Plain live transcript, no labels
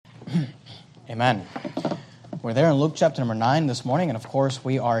Amen. We're there in Luke chapter number 9 this morning, and of course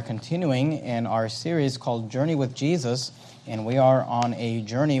we are continuing in our series called Journey with Jesus, and we are on a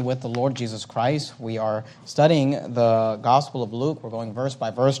journey with the Lord Jesus Christ. We are studying the Gospel of Luke. We're going verse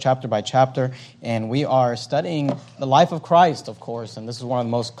by verse, chapter by chapter, and we are studying the life of Christ, of course, and this is one of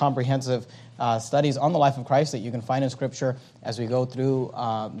the most comprehensive studies on the life of Christ that you can find in Scripture as we go through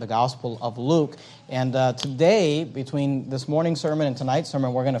the Gospel of Luke. And today, between this morning's sermon and tonight's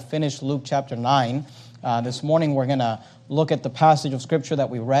sermon, we're going to finish Luke chapter 9. This morning, we're going to look at the passage of Scripture that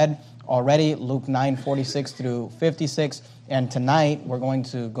we read already, Luke 9:46 through 56. And tonight, we're going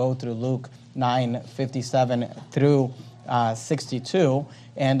to go through Luke 9:57 through 62.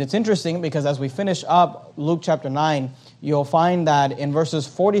 And it's interesting because as we finish up Luke chapter 9, you'll find that in verses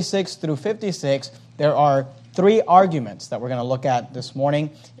 46 through 56, there are three arguments that we're going to look at this morning.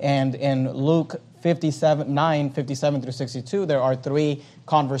 And in Luke 9:57 through 62, there are three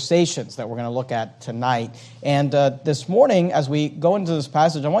conversations that we're going to look at tonight. And this morning, as we go into this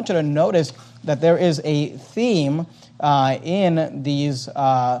passage, I want you to notice that there is a theme in these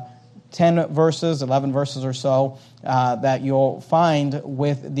 10 verses, 11 verses or so, that you'll find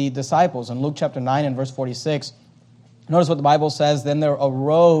with the disciples. In Luke chapter 9 and verse 46, notice what the Bible says, "Then there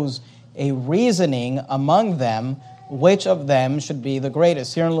arose a reasoning among them, which of them should be the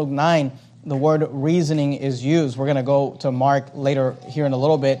greatest." Here in Luke 9, the word reasoning is used. We're going to go to Mark later here in a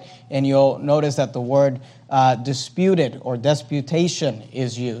little bit, and you'll notice that the word disputed or disputation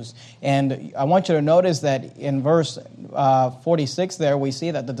is used. And I want you to notice that in verse 46 there, we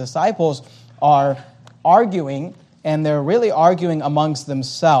see that the disciples are arguing, and they're really arguing amongst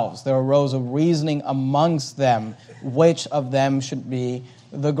themselves. There arose a reasoning amongst them, which of them should be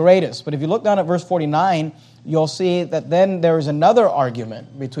the greatest. But if you look down at verse 49, you'll see that then there is another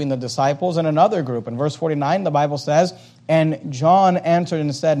argument between the disciples and another group. In verse 49, the Bible says, "And John answered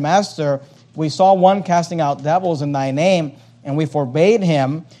and said, Master, we saw one casting out devils in thy name, and we forbade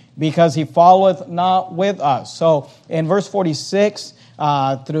him, because he followeth not with us." So in verse 46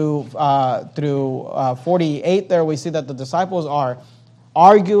 through 48 there, we see that the disciples are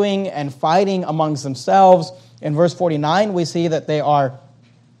arguing and fighting amongst themselves. In verse 49, we see that they are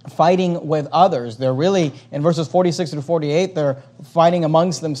fighting with others. They're really, in verses 46 through 48, they're fighting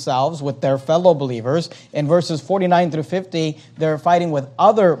amongst themselves with their fellow believers. In verses 49 through 50, they're fighting with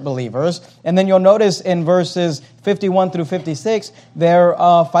other believers. And then you'll notice in verses 51 through 56, they're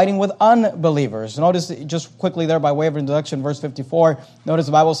fighting with unbelievers. Notice just quickly there by way of introduction, verse 54, notice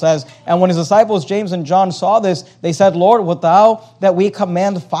the Bible says, "And when his disciples James and John saw this, they said, Lord, wilt thou that we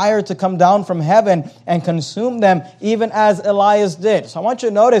command fire to come down from heaven and consume them, even as Elias did?" So I want you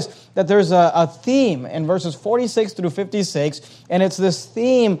to notice that there's a theme in verses 46 through 56, and it's this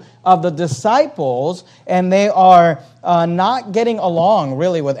theme of the disciples, and they are not getting along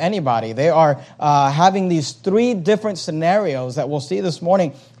really with anybody. They are having these three different scenarios that we'll see this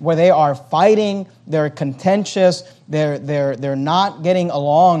morning where they are fighting, they're contentious, they're not getting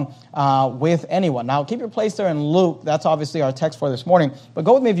along with anyone. Now, keep your place there in Luke. That's obviously our text for this morning. But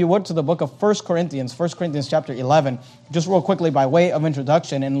go with me, if you would, to the book of 1 Corinthians chapter 11. Just real quickly by way of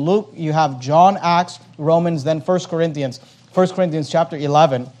introduction. In Luke, you have John, Acts, Romans, then 1 Corinthians. 1 Corinthians chapter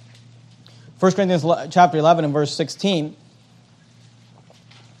 11. 1 Corinthians chapter 11 and verse 16.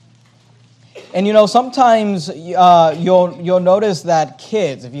 And you know, sometimes you'll notice that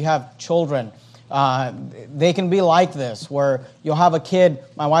kids, if you have children, they can be like this, where you'll have a kid,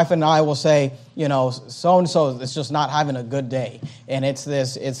 my wife and I will say, you know, so-and-so is just not having a good day. And it's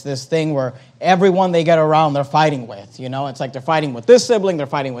this thing where everyone they get around, they're fighting with. You know, it's like they're fighting with this sibling, they're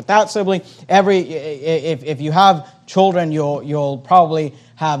fighting with that sibling. If you have children, you'll probably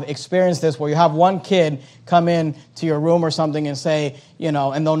have experienced this, where you have one kid come in to your room or something and say, you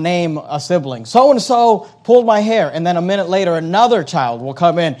know, and they'll name a sibling. So-and-so pulled my hair. And then a minute later, another child will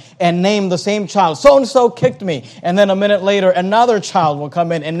come in and name the same child. So-and-so kicked me. And then a minute later, another child will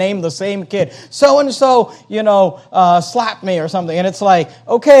come in and name the same kid. So-and-so, you know, slapped me or something. And it's like,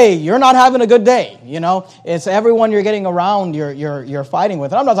 okay, you're not having a good day. You know, it's everyone you're getting around, you're fighting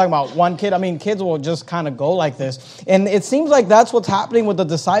with. And I'm not talking about one kid. I mean, kids will just kind of go like this. And it seems like that's what's happening with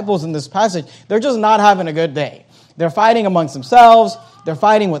the disciples in this passage. They're just not having a good day. They're fighting amongst themselves. They're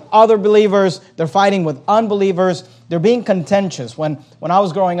fighting with other believers. They're fighting with unbelievers. They're being contentious. When I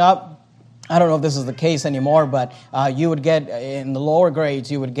was growing up, I don't know if this is the case anymore, but you would get, in the lower grades,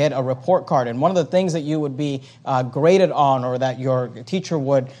 you would get a report card. And one of the things that you would be graded on, or that your teacher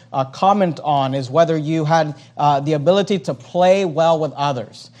would comment on, is whether you had the ability to play well with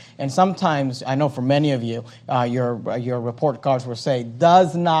others. And sometimes, I know for many of you, your report cards will say,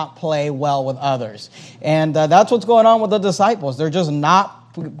 does not play well with others. And that's what's going on with the disciples. They're just not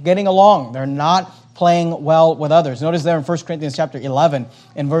getting along. They're not playing well with others. Notice there in 1 Corinthians chapter 11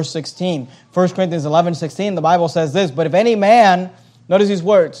 in verse 16. 1 Corinthians 11:16, the Bible says this, but if any man, notice these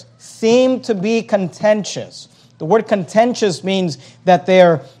words, seem to be contentious. The word contentious means that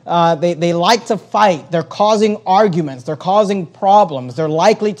they like to fight. They're causing arguments. They're causing problems. They're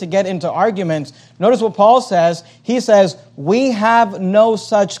likely to get into arguments. Notice what Paul says. He says, we have no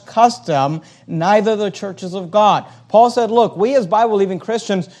such custom, neither the churches of God. Paul said, look, we as Bible-believing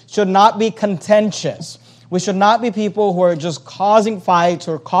Christians should not be contentious. We should not be people who are just causing fights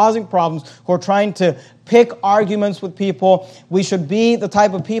or causing problems, who are trying to pick arguments with people. We should be the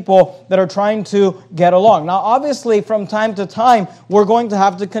type of people that are trying to get along. Now, obviously, from time to time, we're going to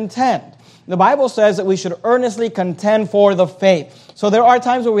have to contend. The Bible says that we should earnestly contend for the faith. So there are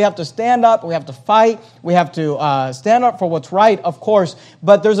times where we have to stand up, we have to fight, we have to stand up for what's right, of course.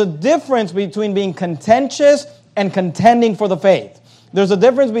 But there's a difference between being contentious and contending for the faith. There's a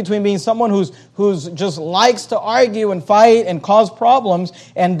difference between being someone who's just likes to argue and fight and cause problems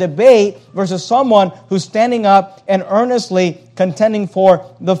and debate versus someone who's standing up and earnestly contending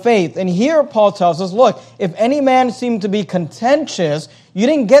for the faith. And here Paul tells us, look, if any man seem to be contentious, you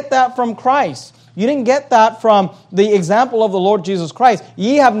didn't get that from Christ. You didn't get that from the example of the Lord Jesus Christ.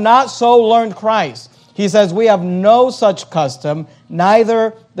 Ye have not so learned Christ. He says, we have no such custom,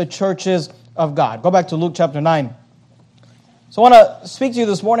 neither the churches of God. Go back to Luke chapter 9. So I want to speak to you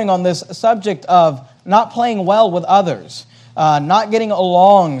this morning on this subject of not playing well with others, not getting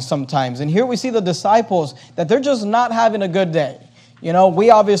along sometimes. And here we see the disciples that they're just not having a good day. You know,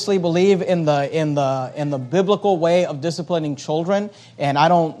 we obviously believe in the biblical way of disciplining children, and I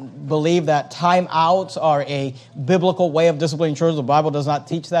don't believe that timeouts are a biblical way of disciplining children. The Bible does not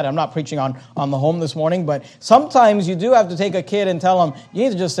teach that. I'm not preaching on the home this morning, but sometimes you do have to take a kid and tell them, you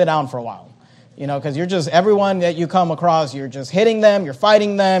need to just sit down for a while. You know, because you're just, everyone that you come across, you're just hitting them, you're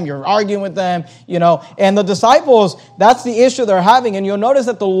fighting them, you're arguing with them, you know. And the disciples, that's the issue they're having. And you'll notice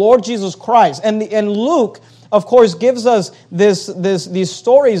that the Lord Jesus Christ, and Luke, of course, gives us these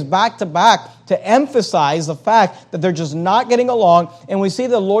stories back to back to emphasize the fact that they're just not getting along. And we see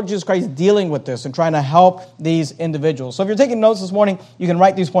the Lord Jesus Christ dealing with this and trying to help these individuals. So if you're taking notes this morning, you can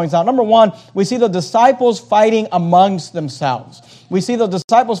write these points out. Number one, we see the disciples fighting amongst themselves. We see the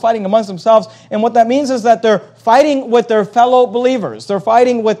disciples fighting amongst themselves. And what that means is that they're fighting with their fellow believers. They're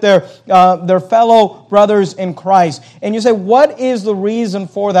fighting with their fellow brothers in Christ. And you say, what is the reason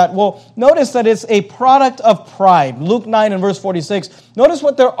for that? Well, notice that it's a product of pride. Luke 9 and verse 46. Notice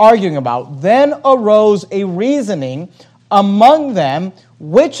what they're arguing about. Then arose a reasoning among them,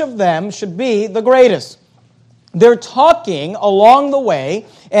 which of them should be the greatest. They're talking along the way,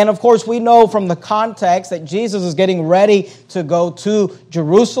 and of course we know from the context that Jesus is getting ready to go to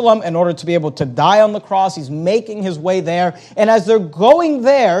Jerusalem in order to be able to die on the cross. He's making his way there, and as they're going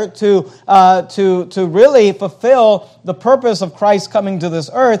there to really fulfill the purpose of Christ coming to this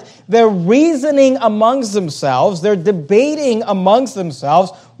earth, they're reasoning amongst themselves, they're debating amongst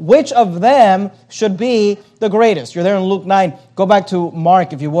themselves which of them should be the greatest. You're there in Luke 9. Go back to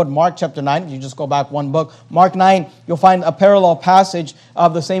Mark, if you would. Mark chapter 9. You just go back one book. Mark 9, you'll find a parallel passage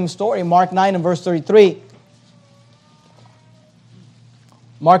of the same story. Mark 9 and verse 33.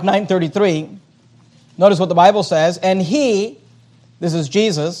 Mark 9:33. Notice what the Bible says. And he, this is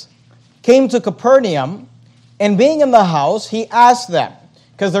Jesus, came to Capernaum, and being in the house, he asked them,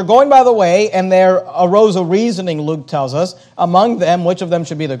 because they're going by the way, and there arose a reasoning, Luke tells us, among them, which of them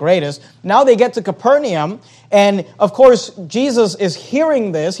should be the greatest. Now they get to Capernaum, and of course, Jesus is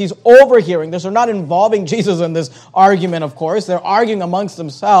hearing this. He's overhearing this. They're not involving Jesus in this argument, of course. They're arguing amongst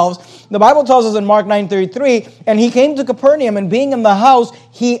themselves. The Bible tells us in Mark 9:33, and he came to Capernaum, and being in the house,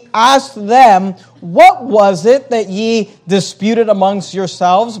 he asked them, what was it that ye disputed amongst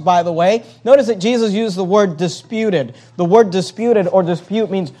yourselves, by the way? Notice that Jesus used the word disputed. The word disputed or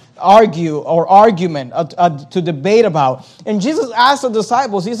dispute means argue or argument, to debate about. And Jesus asked the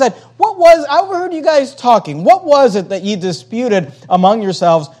disciples, he said, I overheard you guys talking. What was it that ye disputed among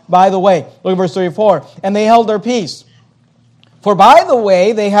yourselves, by the way? Look at verse 34. And they held their peace. For by the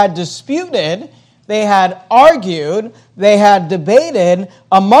way, they had disputed, they had argued, they had debated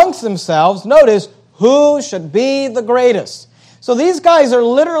amongst themselves. Notice, who should be the greatest? So these guys are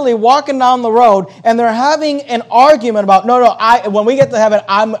literally walking down the road and they're having an argument about, when we get to heaven,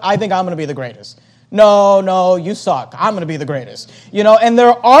 I think I'm going to be the greatest. No, you suck. I'm going to be the greatest. You know, and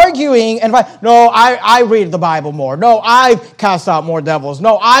they're arguing and I read the Bible more. No, I've cast out more devils.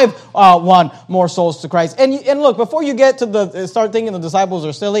 No, I've won more souls to Christ. And look, before you get to start thinking the disciples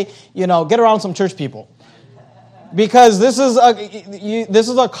are silly, get around some church people. Because this is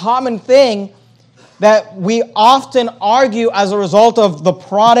a common thing that we often argue as a result of the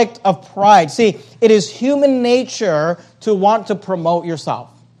product of pride. See, it is human nature to want to promote yourself.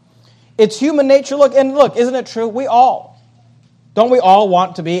 It's human nature. Look, isn't it true? Don't we all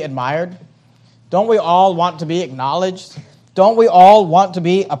want to be admired? Don't we all want to be acknowledged? Don't we all want to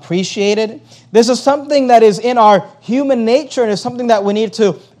be appreciated? This is something that is in our human nature, and it's something that we need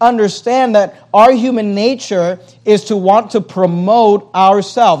to understand, that our human nature is to want to promote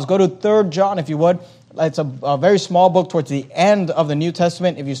ourselves. Go to 3 John, if you would. It's a very small book towards the end of the New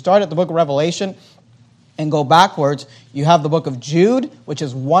Testament. If you start at the book of Revelation and go backwards, you have the book of Jude, which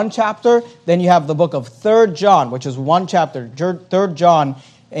is one chapter. Then you have the book of 3 John, which is one chapter. 3 John.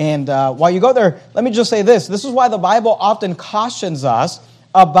 And while you go there, let me just say this. This is why the Bible often cautions us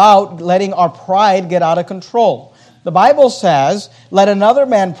about letting our pride get out of control. The Bible says, let another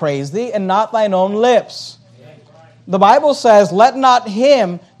man praise thee, and not thine own lips. The Bible says, let not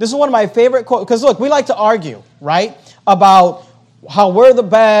him, this is one of my favorite quotes, because look, we like to argue, right, about how we're the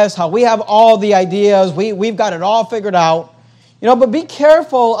best, how we have all the ideas, we've got it all figured out. But be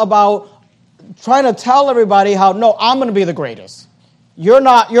careful about trying to tell everybody how, no, I'm going to be the greatest. You're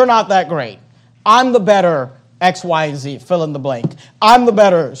not that great. I'm the better X, Y, and Z, fill in the blank. I'm the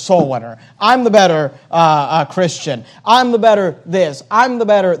better soul winner. I'm the better Christian. I'm the better this. I'm the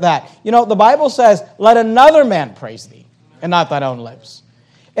better that. The Bible says, let another man praise thee, and not thine own lips.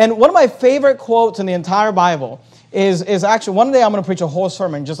 And one of my favorite quotes in the entire Bible is actually, one day I'm going to preach a whole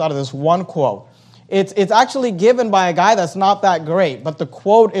sermon just out of this one quote. It's actually given by a guy that's not that great, but the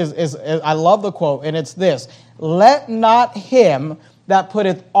quote is I love the quote, and it's this: let not him that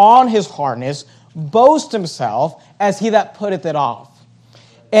putteth on his harness boast himself as he that putteth it off.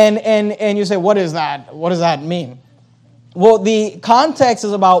 And you say, what is that? What does that mean? Well, the context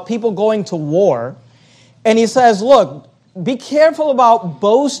is about people going to war. And he says, look, be careful about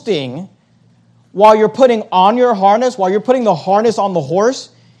boasting while you're putting on your harness, while you're putting the harness on the horse.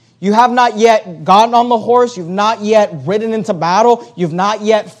 You have not yet gotten on the horse. You've not yet ridden into battle. You've not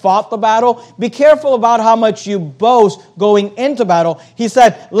yet fought the battle. Be careful about how much you boast going into battle. He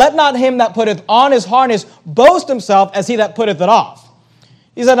said, let not him that putteth on his harness boast himself as he that putteth it off.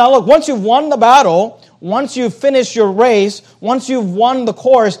 He said, now look, once you've won the battle, once you've finished your race, once you've won the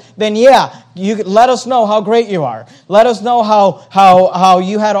course, then you let us know how great you are. Let us know how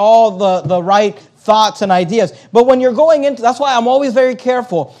you had all the right thoughts and ideas. But when you're going into, that's why I'm always very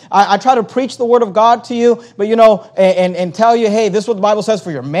careful. I try to preach the Word of God to you, but and tell you, hey, this is what the Bible says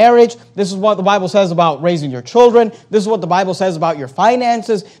for your marriage. This is what the Bible says about raising your children. This is what the Bible says about your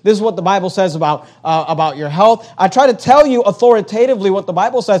finances. This is what the Bible says about your health. I try to tell you authoritatively what the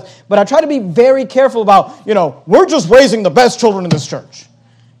Bible says, but I try to be very careful about, we're just raising the best children in this church.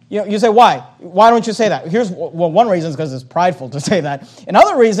 You say, why? Why don't you say that? One reason is because it's prideful to say that.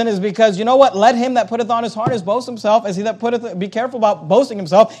 Another reason is because, you know what? Let him that putteth on his harness boast himself as he that putteth, be careful about boasting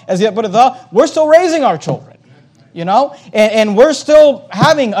himself as he that putteth off. We're still raising our children, and we're still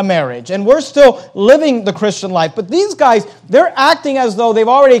having a marriage, and we're still living the Christian life. But these guys, they're acting as though they've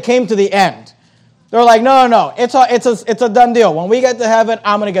already came to the end. They're like, no, it's a done deal. When we get to heaven,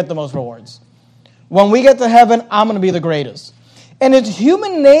 I'm going to get the most rewards. When we get to heaven, I'm going to be the greatest. And it's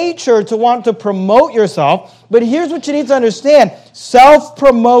human nature to want to promote yourself, but here's what you need to understand.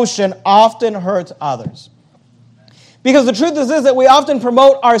 Self-promotion often hurts others. Because the truth is that we often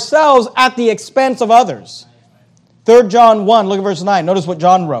promote ourselves at the expense of others. 3 John 1, look at verse 9. Notice what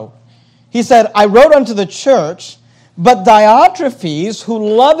John wrote. He said, I wrote unto the church, but Diotrephes, who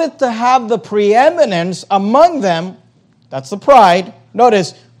loveth to have the preeminence among them, that's the pride,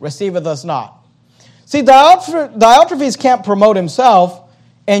 notice, receiveth us not. See, Diotrephes can't promote himself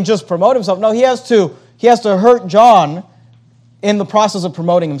and just promote himself. No, he has to hurt John in the process of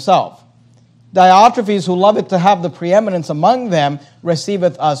promoting himself. Diotrephes, who loveth to have the preeminence among them,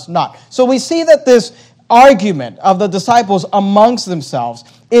 receiveth us not. So we see that this argument of the disciples amongst themselves,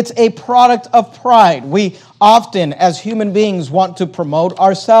 it's a product of pride. We often, as human beings, want to promote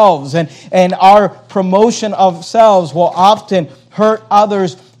ourselves, and our promotion of selves will often hurt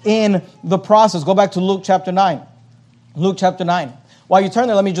others in the process. Go back to Luke chapter 9. Luke chapter 9. While you turn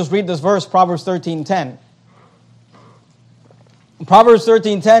there, let me just read this verse, Proverbs 13:10. Proverbs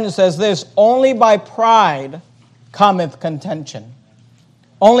 13:10 says this, only by pride cometh contention.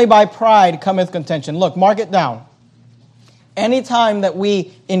 Only by pride cometh contention. Look, mark it down. Anytime that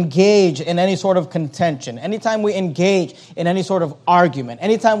we engage in any sort of contention, anytime we engage in any sort of argument,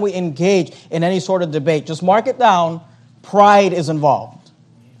 anytime we engage in any sort of debate, just mark it down, pride is involved.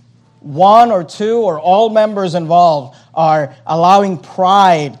 One or two or all members involved are allowing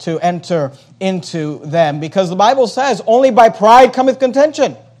pride to enter into them, because the Bible says only by pride cometh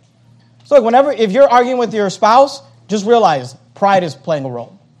contention. So if you're arguing with your spouse, just realize pride is playing a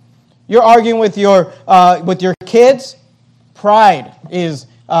role. You're arguing with your kids, pride is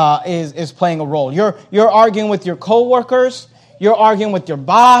playing a role. You're arguing with your coworkers, you're arguing with your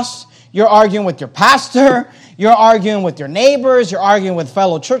boss, you're arguing with your pastor, you're arguing with your neighbors, you're arguing with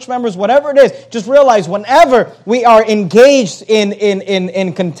fellow church members, whatever it is, just realize whenever we are engaged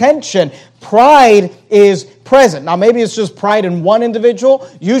in contention, pride is present. Now, maybe it's just pride in one individual.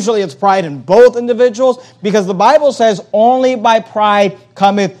 Usually it's pride in both individuals, because the Bible says only by pride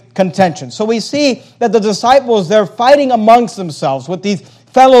cometh contention. So we see that the disciples, they're fighting amongst themselves with these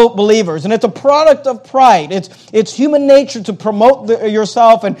fellow believers, and it's a product of pride. It's human nature to promote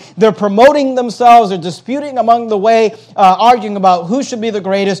yourself, and they're promoting themselves. They're disputing among the way, arguing about who should be the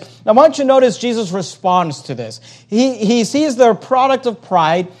greatest. Now, I want you to notice Jesus responds to this. He sees their product of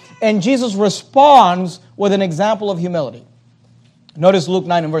pride, and Jesus responds with an example of humility. Notice Luke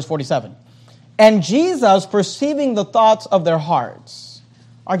 9 and verse 47. And Jesus, perceiving the thoughts of their hearts.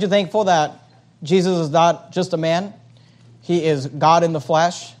 Aren't you thankful that Jesus is not just a man? He is God in the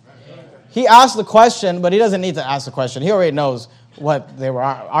flesh. He asked the question, but he doesn't need to ask the question. He already knows what they were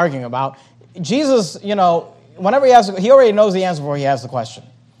arguing about. Jesus, whenever he asks, he already knows the answer before he asks the question.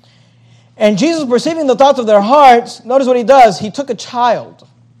 And Jesus, perceiving the thoughts of their hearts, notice what he does. He took a child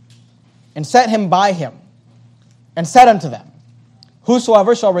and set him by him and said unto them,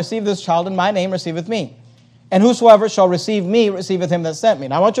 Whosoever shall receive this child in my name receiveth me. And whosoever shall receive me receiveth him that sent me.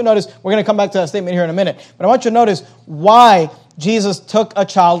 Now I want you to notice, we're going to come back to that statement here in a minute, but I want you to notice why Jesus took a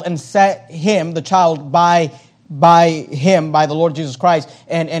child and set him, the child, by the Lord Jesus Christ.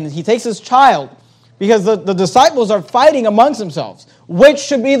 And he takes his child because the disciples are fighting amongst themselves. Which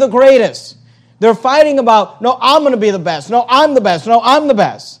should be the greatest? They're fighting about, no, I'm going to be the best. No, I'm the best. No, I'm the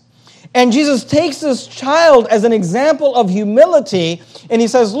best. And Jesus takes this child as an example of humility, and he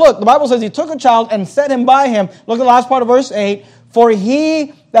says, look, the Bible says he took a child and set him by him. Look at the last part of verse 8. For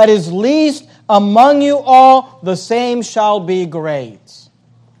he that is least among you all, the same shall be great.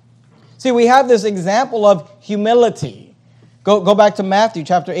 See, we have this example of humility. Go back to Matthew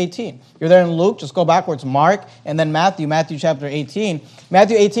chapter 18. You're there in Luke, just go backwards. Mark, and then Matthew chapter 18.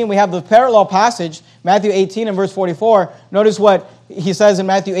 Matthew 18, we have the parallel passage, Matthew 18 and verse 44. Notice what he says in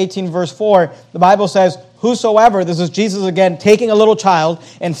Matthew 18 verse 4. The Bible says, Whosoever, this is Jesus again, taking a little child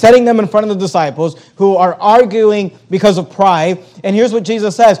and setting them in front of the disciples who are arguing because of pride. And here's what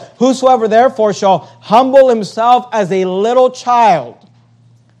Jesus says, Whosoever therefore shall humble himself as a little child,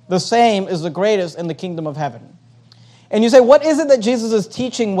 the same is the greatest in the kingdom of heaven. And you say, what is it that Jesus is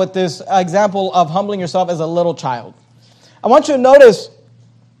teaching with this example of humbling yourself as a little child? I want you to notice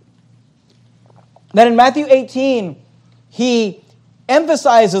that in Matthew 18, the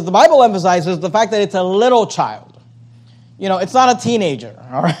Bible emphasizes the fact that it's a little child. It's not a teenager,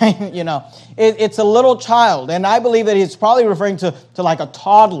 all right? It's a little child. And I believe that he's probably referring to like a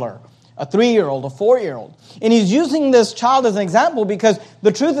toddler, a 3-year-old, a 4-year-old. And he's using this child as an example because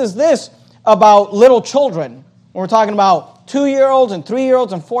the truth is this about little children. When we're talking about 2-year-olds and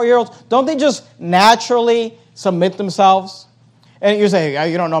 3-year-olds and 4-year-olds, don't they just naturally submit themselves? And you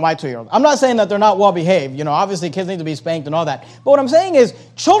say, you don't know my 2-year-old. I'm not saying that they're not well behaved. Obviously kids need to be spanked and all that. But what I'm saying is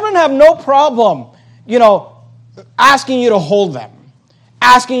children have no problem, asking you to hold them,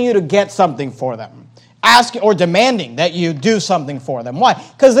 asking you to get something for them, asking or demanding that you do something for them. Why?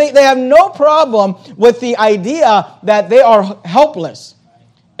 Because they have no problem with the idea that they are helpless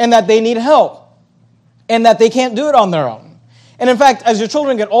and that they need help and that they can't do it on their own. And in fact, as your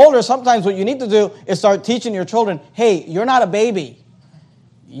children get older, sometimes what you need to do is start teaching your children, hey, you're not a baby.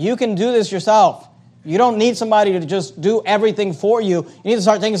 You can do this yourself. You don't need somebody to just do everything for you. You need to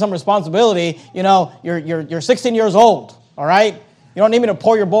start taking some responsibility. You're 16 years old, all right? You don't need me to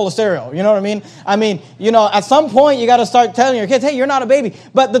pour your bowl of cereal. You know what I mean? At some point, you got to start telling your kids, hey, you're not a baby.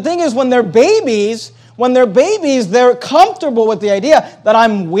 But the thing is, when they're babies, they're comfortable with the idea that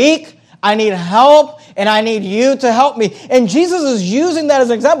I'm weak, I need help, and I need you to help me. And Jesus is using that as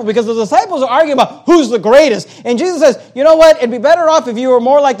an example because the disciples are arguing about who's the greatest. And Jesus says, you know what? It'd be better off if you were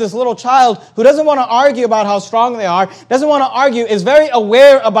more like this little child who doesn't want to argue about how strong they are, doesn't want to argue, is very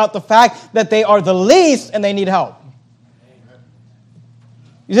aware about the fact that they are the least and they need help.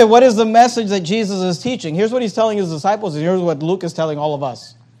 You say, what is the message that Jesus is teaching? Here's what he's telling his disciples, and here's what Luke is telling all of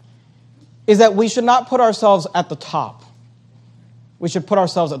us, is that we should not put ourselves at the top. We should put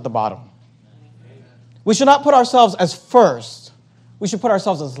ourselves at the bottom. We should not put ourselves as first. We should put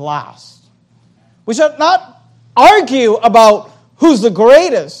ourselves as last. We should not argue about who's the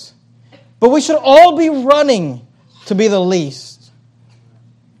greatest, but we should all be running to be the least.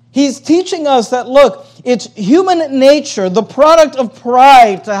 He's teaching us that, look, it's human nature, the product of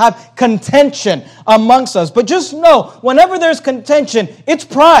pride, to have contention amongst us. But just know, whenever there's contention, it's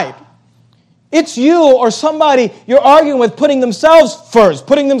pride. It's you or somebody you're arguing with putting themselves first,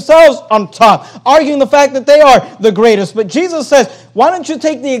 putting themselves on top, arguing the fact that they are the greatest. But Jesus says, why don't you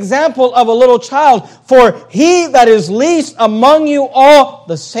take the example of a little child? For he that is least among you all,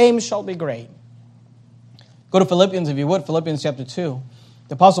 the same shall be great. Go to Philippians, if you would, Philippians chapter 2.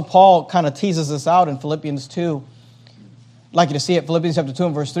 The Apostle Paul kind of teases this out in Philippians 2. I'd like you to see it, Philippians chapter 2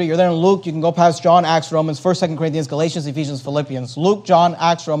 and verse 3. You're there in Luke. You can go past John, Acts, Romans, 1st, 2nd Corinthians, Galatians, Ephesians, Philippians. Luke, John,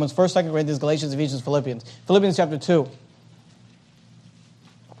 Acts, Romans, 1st, 2nd Corinthians, Galatians, Ephesians, Philippians. Philippians chapter 2.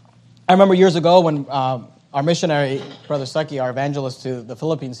 I remember years ago when our missionary, Brother Stuckey, our evangelist to the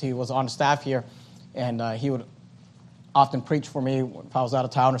Philippines, he was on staff here, and he would often preach for me if I was out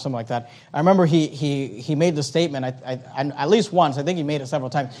of town or something like that. I remember he made the statement, I at least once, I think he made it several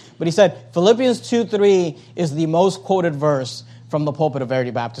times, but he said, Philippians 2:3 is the most quoted verse from the pulpit of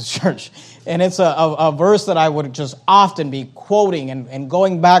Verity Baptist Church. And it's a verse that I would just often be quoting and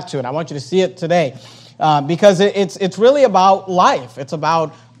going back to, and I want you to see it today, because it's really about life. It's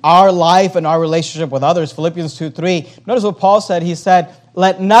about our life and our relationship with others. Philippians 2:3. Notice what Paul said. He said,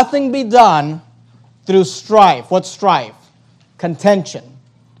 let nothing be done through strife. What's strife? Contention,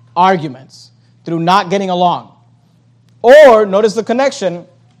 arguments, through not getting along. Or, notice the connection,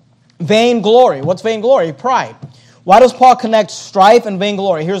 vainglory. What's vainglory? Pride. Why does Paul connect strife and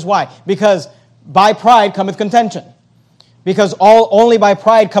vainglory? Here's why. Because by pride cometh contention. Because only by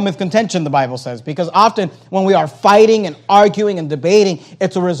pride cometh contention, the Bible says. Because often when we are fighting and arguing and debating,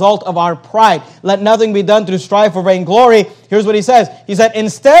 it's a result of our pride. Let nothing be done through strife or vainglory. Here's what he says. He said,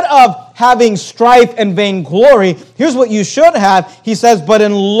 instead of having strife and vainglory, here's what you should have. He says, but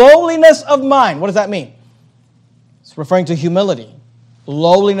in lowliness of mind. What does that mean? It's referring to humility.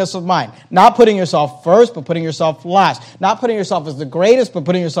 Lowliness of mind. Not putting yourself first, but putting yourself last. Not putting yourself as the greatest, but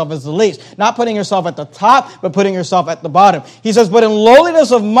putting yourself as the least. Not putting yourself at the top, but putting yourself at the bottom. He says, but in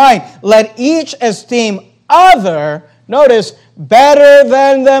lowliness of mind, let each esteem other, notice, better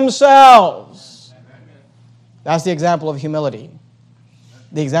than themselves. That's the example of humility.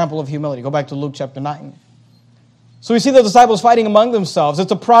 The example of humility. Go back to Luke chapter 9. So we see the disciples fighting among themselves.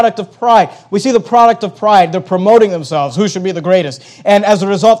 It's a product of pride. We see the product of pride. They're promoting themselves. Who should be the greatest? And as a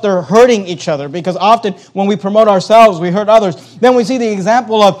result, they're hurting each other. Because often when we promote ourselves, we hurt others. Then we see the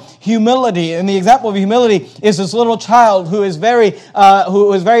example of humility. And the example of humility is this little child who is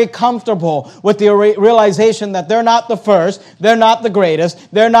very comfortable with the realization that they're not the first, they're not the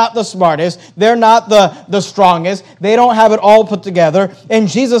greatest, they're not the smartest, they're not the strongest. They don't have it all put together. And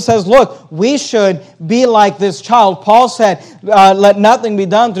Jesus says, look, we should be like this child. Paul said, let nothing be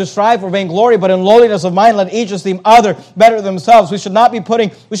done through strife or vainglory, but in lowliness of mind, let each esteem other better than themselves. We should not be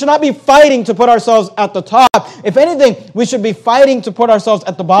fighting to put ourselves at the top. If anything, we should be fighting to put ourselves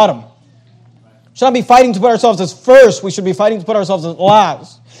at the bottom. We should not be fighting to put ourselves as first. We should be fighting to put ourselves as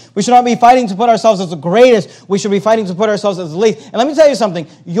last. We should not be fighting to put ourselves as the greatest. We should be fighting to put ourselves as the least. And let me tell you something.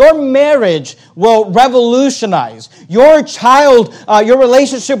 Your marriage will revolutionize. Your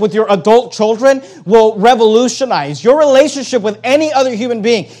relationship with your adult children will revolutionize. Your relationship with any other human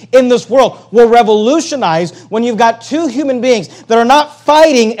being in this world will revolutionize when you've got two human beings that are not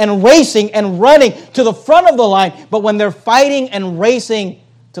fighting and racing and running to the front of the line, but when they're fighting and racing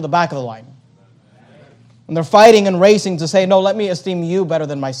to the back of the line. And they're fighting and racing to say, no, let me esteem you better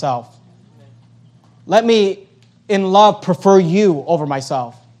than myself. Let me, in love, prefer you over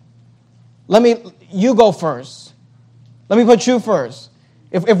myself. You go first. Let me put you first.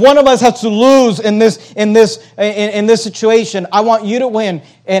 If one of us has to lose in this situation, I want you to win,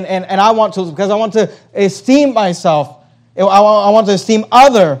 and I want to, because I want to esteem myself. I want to esteem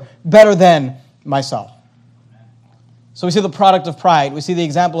other better than myself. So we see the product of pride. We see the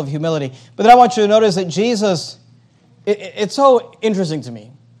example of humility. But then I want you to notice that Jesus, it's so interesting to me.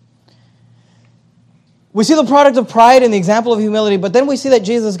 We see the product of pride and the example of humility, but then we see that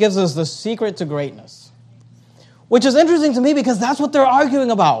Jesus gives us the secret to greatness. Which is interesting to me because that's what they're arguing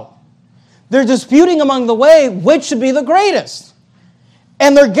about. They're disputing among the way which should be the greatest.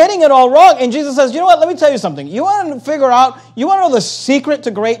 And they're getting it all wrong. And Jesus says, you know what, let me tell you something. You want to know the secret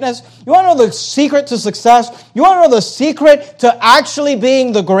to greatness? You want to know the secret to success? You want to know the secret to actually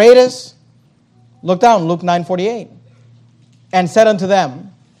being the greatest? Look down, Luke 9:48. And said unto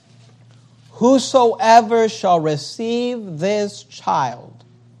them, whosoever shall receive this child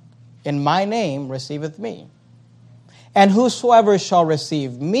in my name receiveth me. And whosoever shall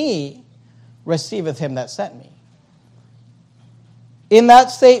receive me receiveth him that sent me. In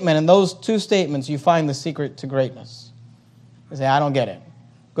that statement, in those two statements, you find the secret to greatness. You say, I don't get it.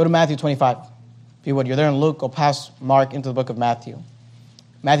 Go to Matthew 25. If you would, you're there in Luke, go past Mark into the book of Matthew.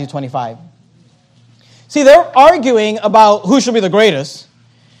 Matthew 25. See, they're arguing about who should be the greatest.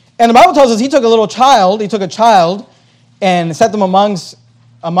 And the Bible tells us he took a child and set them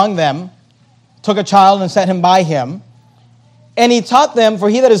among them, took a child and set him by him. And he taught them, for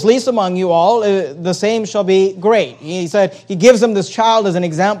he that is least among you all, the same shall be great. He said, he gives them this child as an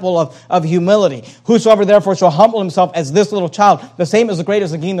example of humility. Whosoever therefore shall humble himself as this little child, the same is the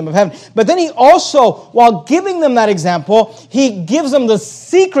greatest in the kingdom of heaven. But then he also, while giving them that example, he gives them the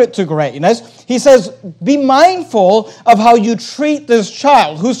secret to greatness. He says, be mindful of how you treat this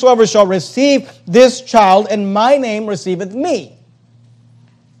child. Whosoever shall receive this child in my name receiveth me.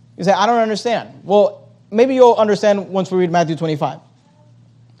 You say, I don't understand. Well, maybe you'll understand once we read Matthew 25.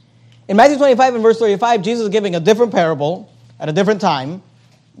 In Matthew 25 and verse 35, Jesus is giving a different parable at a different time,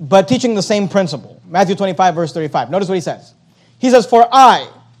 but teaching the same principle. Matthew 25, verse 35. Notice what he says. He says, for I,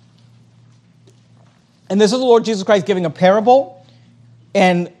 and this is the Lord Jesus Christ giving a parable,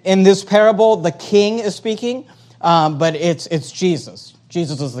 and in this parable, the king is speaking, but it's Jesus.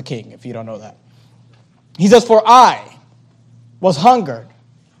 Jesus is the king, if you don't know that. He says, for I was hungered,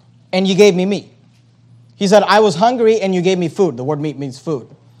 and you gave me meat. He said, I was hungry and you gave me food. The word meat means food.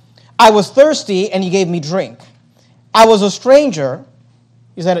 I was thirsty and you gave me drink. I was a stranger.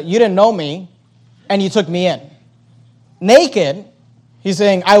 He said, you didn't know me and you took me in. Naked, he's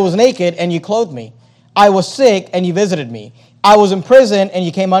saying, I was naked and you clothed me. I was sick and you visited me. I was in prison and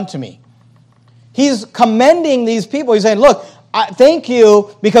you came unto me. He's commending these people. He's saying, look, thank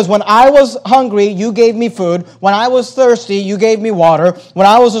you, because when I was hungry, you gave me food. When I was thirsty, you gave me water. When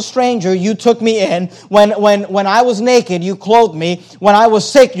I was a stranger, you took me in. When I was naked, you clothed me. When I was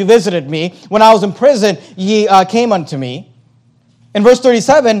sick, you visited me. When I was in prison, ye came unto me. In verse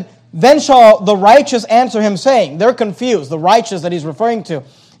 37, then shall the righteous answer him, saying, they're confused, the righteous that he's referring to.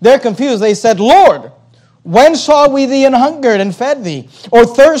 They're confused. They said, Lord, when saw we thee an hungered and fed thee, or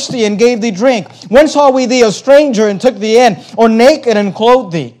thirsty and gave thee drink? When saw we thee a stranger and took thee in, or naked and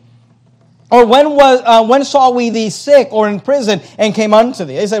clothed thee? Or when saw we thee sick or in prison and came unto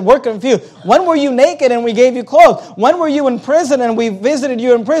thee? They said, we're confused. When were you naked and we gave you clothes? When were you in prison and we visited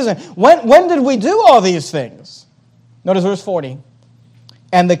you in prison? When did we do all these things? Notice verse 40.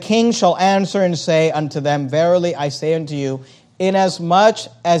 And the king shall answer and say unto them, verily I say unto you, inasmuch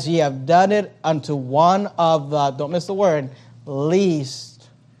as ye have done it unto one of the, don't miss the word, least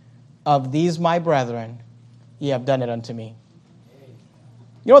of these my brethren, ye have done it unto me.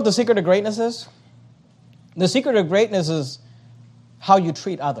 You know what the secret of greatness is? The secret of greatness is how you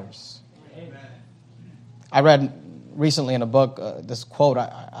treat others. Amen. I read recently in a book this quote.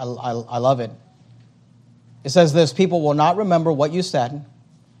 I love it. It says this, people will not remember what you said,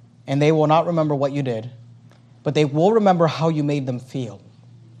 and they will not remember what you did, but they will remember how you made them feel.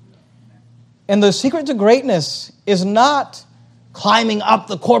 And the secret to greatness is not climbing up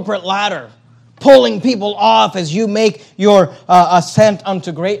the corporate ladder, pulling people off as you make your ascent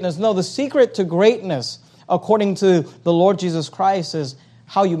unto greatness. No, the secret to greatness, according to the Lord Jesus Christ, is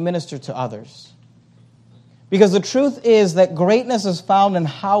how you minister to others. Because the truth is that greatness is found in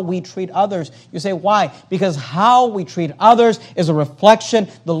how we treat others. You say, why? Because how we treat others is a reflection.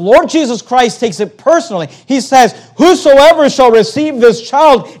 The Lord Jesus Christ takes it personally. He says, whosoever shall receive this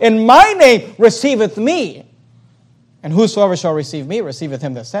child in my name receiveth me. And whosoever shall receive me receiveth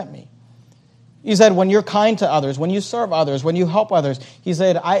him that sent me. He said, when you're kind to others, when you serve others, when you help others, he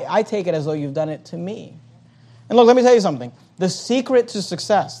said, I take it as though you've done it to me. And look, let me tell you something. The secret to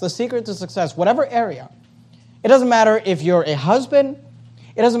success, whatever area, it doesn't matter if you're a husband.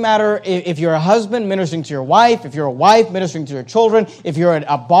 It doesn't matter if you're a husband ministering to your wife, if you're a wife ministering to your children, if you're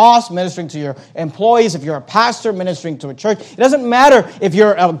a boss ministering to your employees, if you're a pastor ministering to a church. It doesn't matter if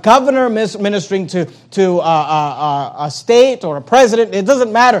you're a governor ministering to a state or a president. It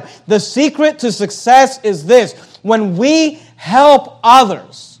doesn't matter. The secret to success is this. When we help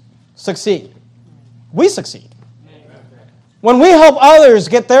others succeed, we succeed. When we help others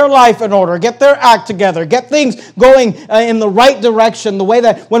get their life in order, get their act together, get things going in the right direction, the way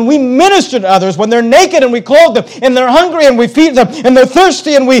that when we minister to others, when they're naked and we clothe them, and they're hungry and we feed them, and they're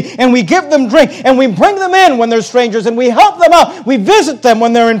thirsty and we give them drink, and we bring them in when they're strangers, and we help them out, we visit them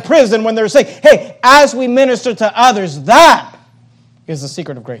when they're in prison, when they're sick. Hey, as we minister to others, that is the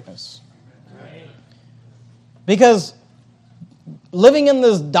secret of greatness. Because living in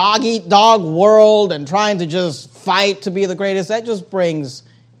this dog-eat-dog world and trying to just fight to be the greatest, that just brings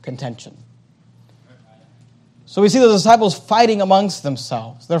contention. So we see the disciples fighting amongst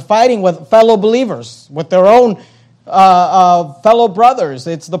themselves. They're fighting with fellow believers, with their own fellow brothers.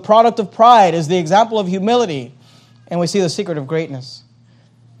 It's the product of pride, is the example of humility. And we see the secret of greatness.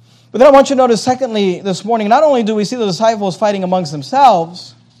 But then I want you to notice, secondly, this morning, not only do we see the disciples fighting amongst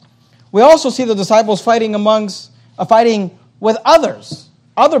themselves, we also see the disciples fighting with others,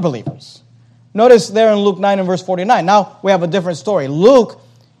 other believers. Notice there in Luke 9 and verse 49. Now we have a different story. Luke,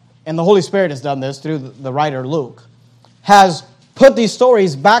 and the Holy Spirit has done this through the writer Luke, has put these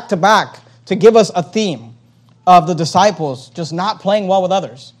stories back to back to give us a theme of the disciples just not playing well with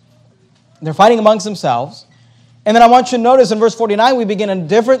others. They're fighting amongst themselves. And then I want you to notice in verse 49, we begin a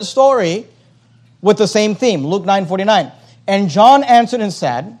different story with the same theme. Luke 9:49. And John answered and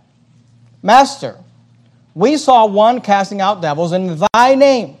said, Master, we saw one casting out devils in thy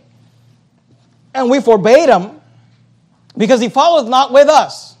name, and we forbade him because he followeth not with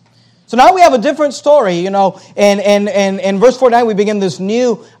us. So now we have a different story, and in verse 49 we begin this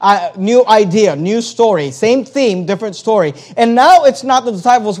new idea, new story, same theme, different story. And now it's not the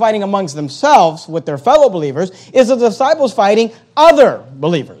disciples fighting amongst themselves with their fellow believers, it's the disciples fighting other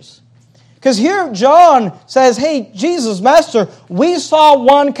believers. Because here John says, hey, Jesus, Master, we saw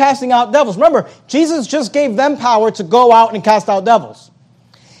one casting out devils. Remember, Jesus just gave them power to go out and cast out devils.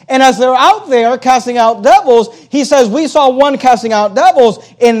 And as they're out there casting out devils, he says, we saw one casting out devils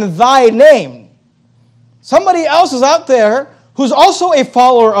in thy name. Somebody else is out there who's also a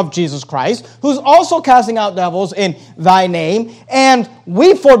follower of Jesus Christ, who's also casting out devils in thy name, and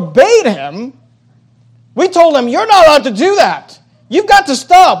we forbade him. We told him, you're not allowed to do that. You've got to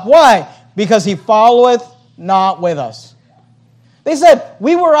stop. Why? Because he followeth not with us. They said,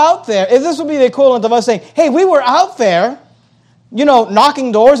 we were out there. This would be the equivalent of us saying, hey, we were out there,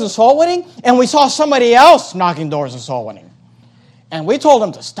 knocking doors and soul winning, and we saw somebody else knocking doors and soul winning. And we told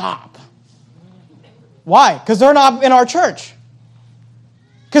them to stop. Why? Because they're not in our church.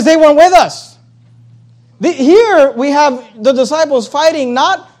 Because they weren't with us. Here we have the disciples fighting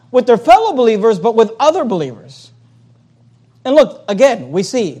not with their fellow believers, but with other believers. And look, again, we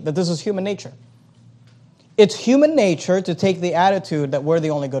see that this is human nature. It's human nature to take the attitude that we're the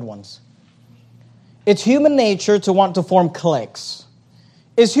only good ones. It's human nature to want to form cliques.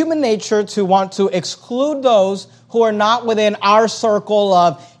 It's human nature to want to exclude those who are not within our circle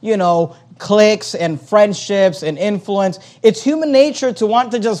of, cliques and friendships and influence. It's human nature to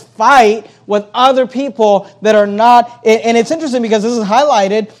want to just fight with other people that are not. And it's interesting because this is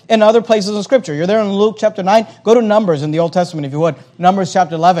highlighted in other places in Scripture. You're there in Luke chapter 9. Go to Numbers in the Old Testament if you would. Numbers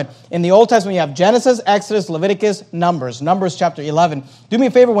chapter 11. In the Old Testament you have Genesis, Exodus, Leviticus, Numbers. Numbers chapter 11. Do me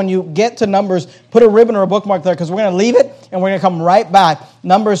a favor when you get to Numbers, put a ribbon or a bookmark there because we're going to leave it and we're going to come right back.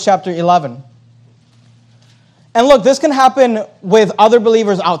 Numbers chapter 11. And look, this can happen with other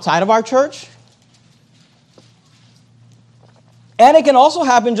believers outside of our church. And it can also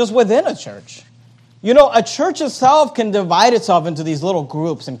happen just within a church. A church itself can divide itself into these little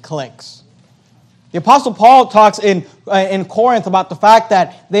groups and cliques. The Apostle Paul talks in Corinth about the fact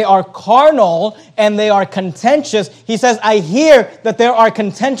that they are carnal and they are contentious. He says, I hear that there are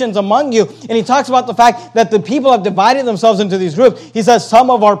contentions among you. And he talks about the fact that the people have divided themselves into these groups. He says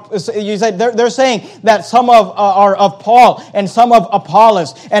they're saying that some are of Paul and some of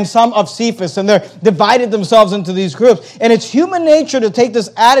Apollos and some of Cephas. And they're divided themselves into these groups. And it's human nature to take this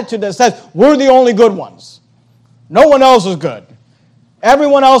attitude that says, we're the only good ones. No one else is good.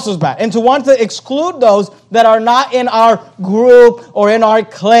 Everyone else is bad. And to want to exclude those that are not in our group or in our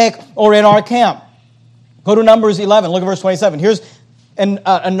clique or in our camp. Go to Numbers 11. Look at verse 27. Here's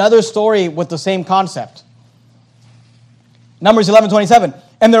another story with the same concept. Numbers 11:27.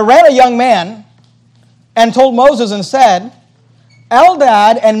 And there ran a young man and told Moses and said,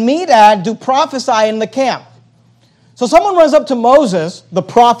 Eldad and Medad do prophesy in the camp. So someone runs up to Moses, the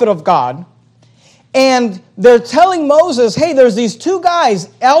prophet of God, and they're telling Moses, hey, there's these two guys,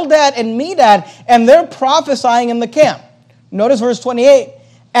 Eldad and Medad, and they're prophesying in the camp. Notice verse 28.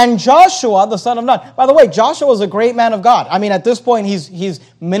 And Joshua, the son of Nun. By the way, Joshua was a great man of God. I mean, at this point, he's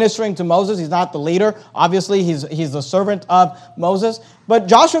ministering to Moses. He's not the leader. Obviously, he's the servant of Moses. But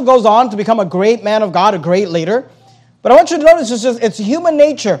Joshua goes on to become a great man of God, a great leader. But I want you to notice it's human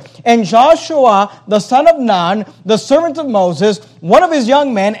nature. And Joshua, the son of Nun, the servant of Moses, one of his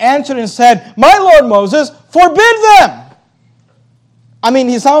young men answered and said, my Lord Moses, forbid them. I mean,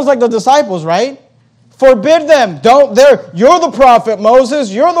 he sounds like the disciples, right? Forbid them. You're the prophet, Moses.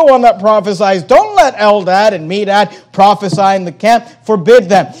 You're the one that prophesies. Don't let Eldad and Medad prophesy in the camp. Forbid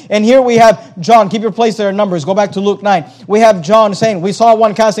them. And here we have John. Keep your place there in Numbers. Go back to Luke 9. We have John saying, we saw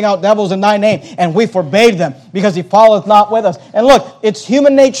one casting out devils in thy name, and we forbade them because he followeth not with us. And look, it's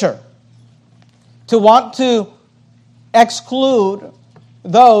human nature to want to exclude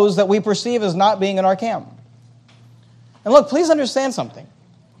those that we perceive as not being in our camp. And look, please understand something.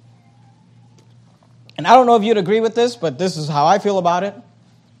 And I don't know if you'd agree with this, but this is how I feel about it.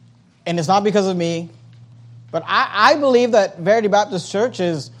 and it's not because of me, but I believe that Verity Baptist Church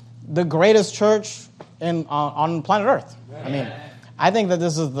is the greatest church on planet Earth. I mean, I think that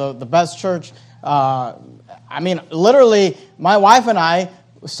this is the best church. Literally, my wife and I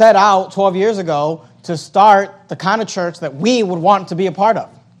set out 12 years ago to start the kind of church that we would want to be a part of.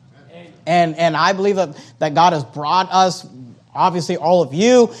 And I believe that God has brought us, obviously all of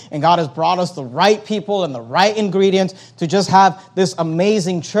you, and God has brought us the right people and the right ingredients to just have this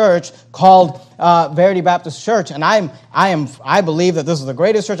amazing church called Verity Baptist Church. And I believe that this is the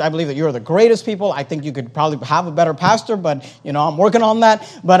greatest church. I believe that you're the greatest people. I think you could probably have a better pastor, but I'm working on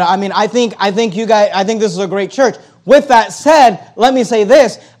that. But I think this is a great church. With that said, let me say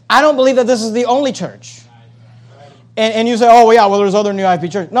this: I don't believe that this is the only church. And you say, oh yeah, well there's other New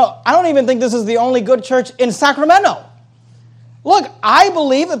IP churches. No, I don't even think this is the only good church in Sacramento. Look, I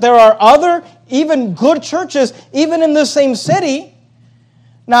believe that there are other, even good churches, even in the same city.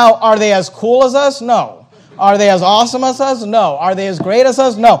 Now, are they as cool as us? No. Are they as awesome as us? No. Are they as great as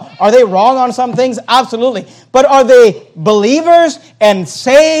us? No. Are they wrong on some things? Absolutely. But are they believers and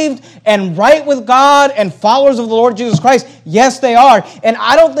saved and right with God and followers of the Lord Jesus Christ? Yes, they are. And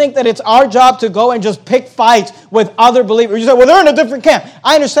I don't think that it's our job to go and just pick fights with other believers. You say, well, they're in a different camp.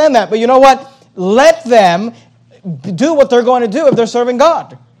 I understand that. But you know what? Let them do what they're going to do if they're serving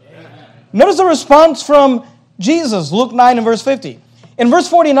God. Amen. Notice the response from Jesus, Luke 9 and verse 50. In verse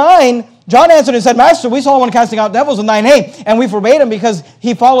 49, John answered and said, Master, we saw one casting out devils in thy name, and we forbade him because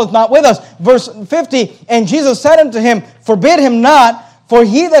he followeth not with us. Verse 50, and Jesus said unto him, Forbid him not, for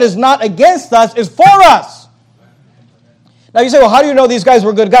he that is not against us is for us. Now you say, well, how do you know these guys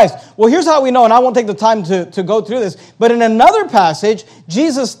were good guys? Well, here's how we know, and I won't take the time to go through this. But in another passage,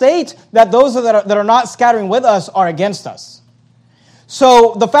 Jesus states that those that are not scattering with us are against us.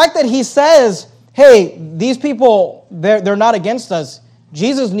 So the fact that he says, hey, these people, they're not against us,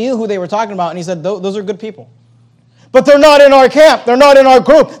 Jesus knew who they were talking about, and he said, those are good people. But they're not in our camp. They're not in our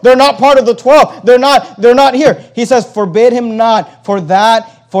group. They're not part of the 12. They're not here. He says, forbid him not, for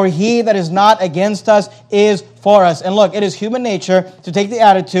he that is not against us is for us. And look, it is human nature to take the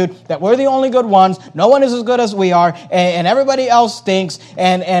attitude that we're the only good ones, no one is as good as we are, and everybody else stinks,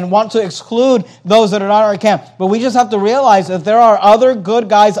 and want to exclude those that are not in our camp. But we just have to realize that there are other good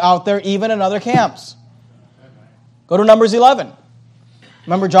guys out there, even in other camps. Go to Numbers 11.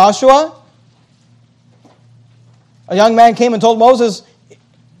 Remember Joshua? A young man came and told Moses,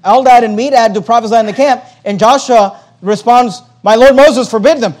 Eldad and Medad to prophesy in the camp, and Joshua responds, my Lord Moses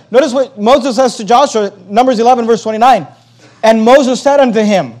forbid them. Notice what Moses says to Joshua, Numbers 11, verse 29. And Moses said unto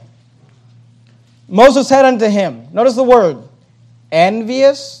him, notice the word,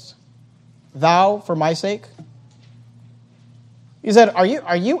 envious thou for my sake? He said, are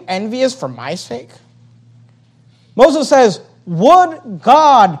you envious for my sake? Moses says, would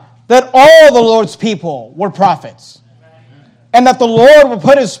God that all the Lord's people were prophets, and that the Lord would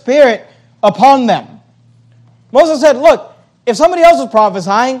put his Spirit upon them. Moses said, look, if somebody else is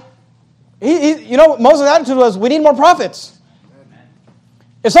prophesying, Moses' attitude was, we need more prophets.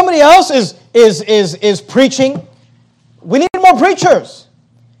 If somebody else is preaching, we need more preachers.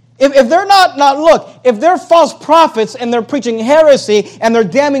 If they're if they're false prophets and they're preaching heresy and they're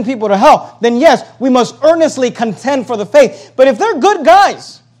damning people to hell, then yes, we must earnestly contend for the faith. But if they're good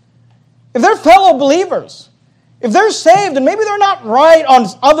guys, if they're fellow believers, if they're saved and maybe they're not right on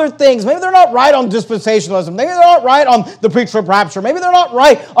other things, maybe they're not right on dispensationalism, maybe they're not right on the pre-trib rapture, maybe they're not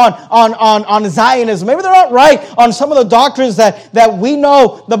right on Zionism, maybe they're not right on some of the doctrines that we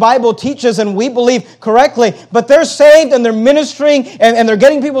know the Bible teaches and we believe correctly, but they're saved and they're ministering and they're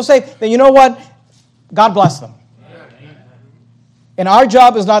getting people saved, then you know what? God bless them. And our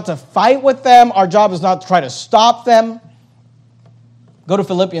job is not to fight with them. Our job is not to try to stop them. Go to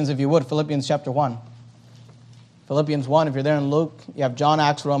Philippians if you would, Philippians chapter 1. Philippians 1, if you're there in Luke, you have John,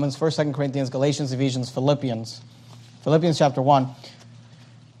 Acts, Romans, 1st, 2nd Corinthians, Galatians, Ephesians, Philippians. Philippians chapter 1.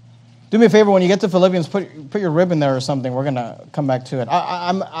 Do me a favor, when you get to Philippians, put your rib in there or something. We're going to come back to it.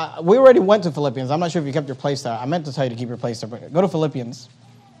 We already went to Philippians. I'm not sure if you kept your place there. I meant to tell you to keep your place there, but go to Philippians.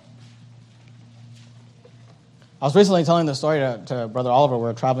 I was recently telling the story to Brother Oliver. We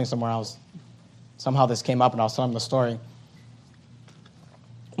were traveling somewhere else. Somehow this came up, and I was telling him the story.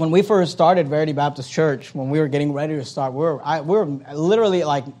 When we first started Verity Baptist Church, when we were getting ready to start, we were literally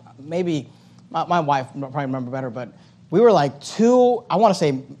like, maybe, my wife probably remember better, but we were like I want to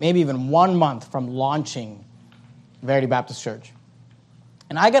say maybe even 1 month from launching Verity Baptist Church.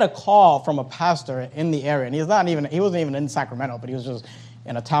 And I get a call from a pastor in the area, and he wasn't even in Sacramento, but he was just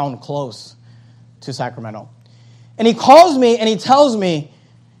in a town close to Sacramento. And he calls me and he tells me,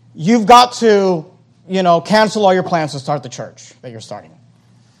 you've got to, cancel all your plans to start the church that you're starting.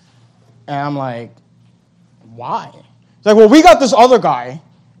 And I'm like, why? He's like, well, we got this other guy.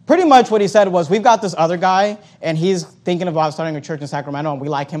 Pretty much what he said was, we've got this other guy, and he's thinking about starting a church in Sacramento, and we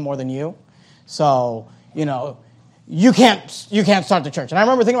like him more than you. So, you can't start the church. And I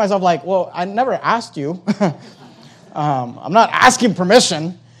remember thinking to myself, like, well, I never asked you. I'm not asking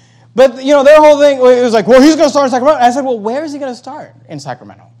permission. But, their whole thing, it was like, well, he's going to start in Sacramento. And I said, well, where is he going to start in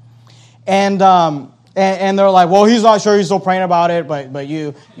Sacramento? And they're like, well, he's not sure. He's still praying about it, but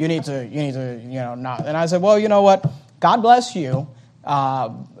you need to, not. And I said, well, you know what? God bless you.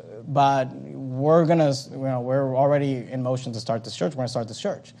 But we're already in motion to start this church. We're going to start this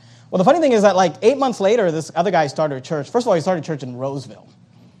church. Well, the funny thing is that 8 months later, this other guy started a church. First of all, he started a church in Roseville,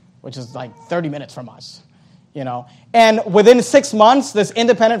 which is 30 minutes from us, And within 6 months, this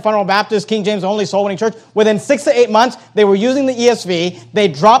independent fundamental Baptist, King James only soul winning church, within 6 to 8 months, they were using the ESV. They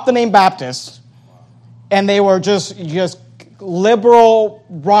dropped the name Baptist, and they were just liberal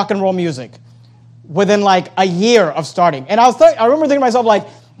rock and roll music within a year of starting. And I remember thinking to myself,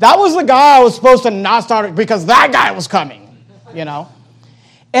 that was the guy I was supposed to not start because that guy was coming,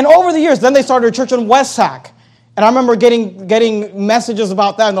 And over the years, then they started a church in West Sac. And I remember getting messages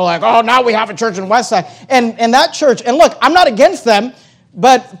about that, and they're like, oh, now we have a church in West Sac. And that church, and look, I'm not against them,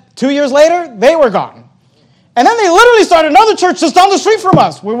 but 2 years later, they were gone. And then they literally started another church just down the street from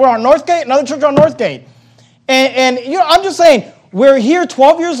us. We were on Northgate, another church on Northgate. And I'm just saying, we're here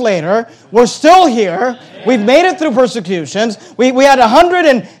 12 years later. We're still here. We've made it through persecutions. We had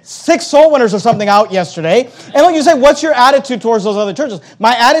 106 soul winners or something out yesterday. And when you say, what's your attitude towards those other churches?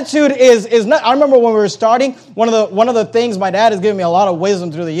 My attitude is not. I remember when we were starting, one of the things my dad has given me a lot of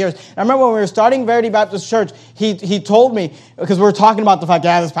wisdom through the years. I remember when we were starting Verity Baptist Church, he told me, because we were talking about the fact,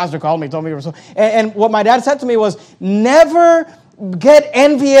 this pastor called me, told me, and what my dad said to me was, never get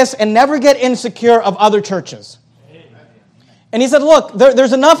envious and never get insecure of other churches. And he said, look,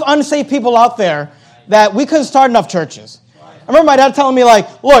 there's enough unsaved people out there that we couldn't start enough churches. I remember my dad telling me,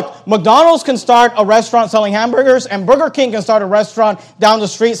 look, McDonald's can start a restaurant selling hamburgers, and Burger King can start a restaurant down the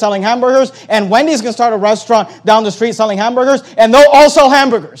street selling hamburgers, and Wendy's can start a restaurant down the street selling hamburgers, and they'll all sell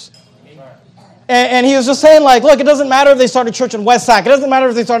hamburgers. And he was just saying, look, it doesn't matter if they start a church in West Sac. It doesn't matter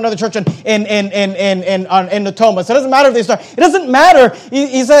if they start another church in Natomas. It doesn't matter if they start. It doesn't matter.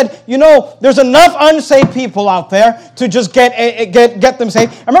 He said, there's enough unsaved people out there to just get them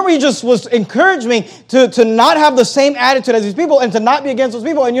saved. I remember he just was encouraging me to not have the same attitude as these people and to not be against those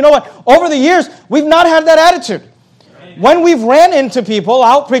people. And you know what? Over the years, we've not had that attitude. When we've ran into people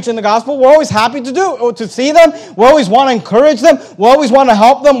out preaching the gospel, we're always happy to see them. We always want to encourage them. We always want to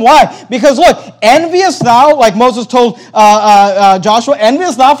help them. Why? Because look, envious thou, like Moses told Joshua,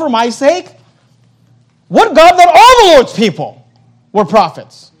 envious thou for my sake? What God that all the Lord's people were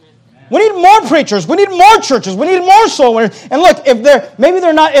prophets? We need more preachers. We need more churches. We need more soul winners. And look, maybe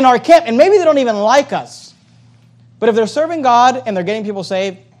they're not in our camp, and maybe they don't even like us. But if they're serving God and they're getting people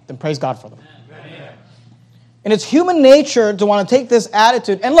saved, then praise God for them. And it's human nature to want to take this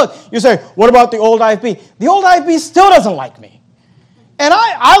attitude. And look, you say, what about the old IFB? The old IFB still doesn't like me. And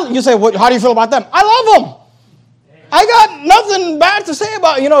you say, how do you feel about them? I love them. I got nothing bad to say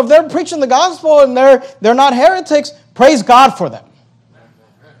about, if they're preaching the gospel and they're not heretics, praise God for them.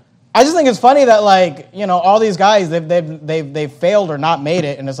 I just think it's funny that all these guys, they've failed or not made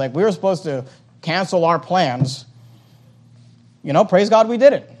it. And it's we were supposed to cancel our plans. Praise God we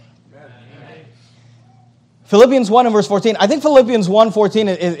did it. Philippians 1 and verse 14. I think Philippians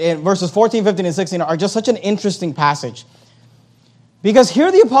 1:14 verses 14, 15, and 16 are just such an interesting passage. Because here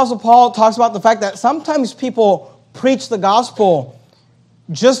the Apostle Paul talks about the fact that sometimes people preach the gospel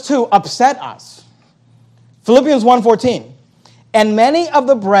just to upset us. Philippians 1:14. And many of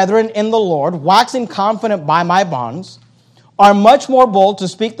the brethren in the Lord, waxing confident by my bonds, are much more bold to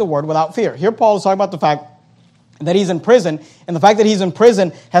speak the word without fear. Here Paul is talking about the fact that he's in prison, and the fact that he's in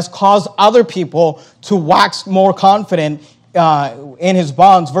prison has caused other people to wax more confident in his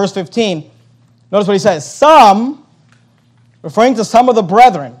bonds. Verse 15, notice what he says. Some, referring to some of the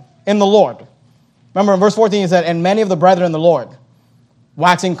brethren in the Lord. Remember in verse 14 he said, and many of the brethren in the Lord,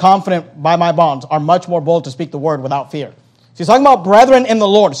 waxing confident by my bonds, are much more bold to speak the word without fear. So he's talking about brethren in the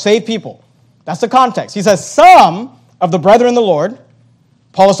Lord, saved people. That's the context. He says, some of the brethren in the Lord,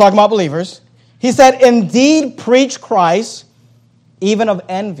 Paul is talking about believers, he said, indeed preach Christ, even of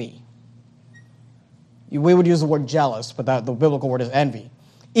envy. We would use the word jealous, but the biblical word is envy.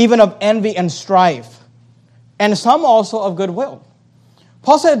 Even of envy and strife, and some also of goodwill.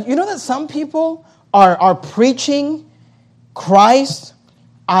 Paul said, that some people are preaching Christ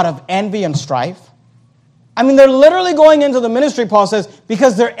out of envy and strife? I mean, they're literally going into the ministry, Paul says,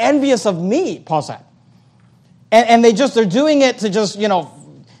 because they're envious of me, Paul said. And they're doing it to just,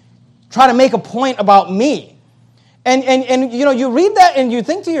 try to make a point about me. And you read that and you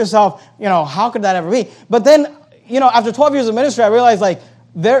think to yourself, how could that ever be? But then, after 12 years of ministry, I realized,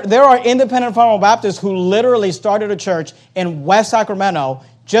 there are independent fundamental Baptists who literally started a church in West Sacramento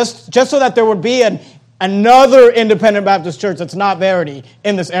just so that there would be another independent Baptist church that's not Verity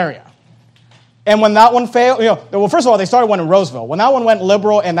in this area. And when that one failed, first of all, they started one in Roseville. When that one went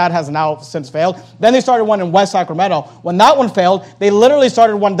liberal, and that has now since failed, then they started one in West Sacramento. When that one failed, they literally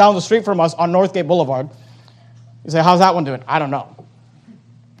started one down the street from us on Northgate Boulevard. You say, how's that one doing? I don't know.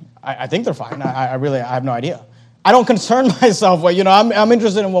 I think they're fine. I have no idea. I don't concern myself. I'm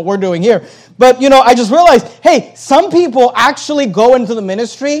interested in what we're doing here. But, I just realized, hey, some people actually go into the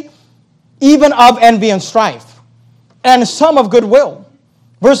ministry even of envy and strife, and some of goodwill.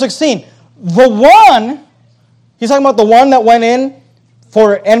 Verse 16, the one, he's talking about the one that went in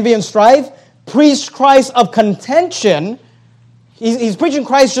for envy and strife, preached Christ of contention. He's preaching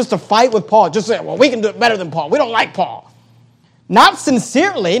Christ just to fight with Paul. Just say, well, we can do it better than Paul. We don't like Paul. Not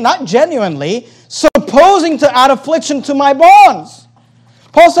sincerely, not genuinely, supposing to add affliction to my bonds.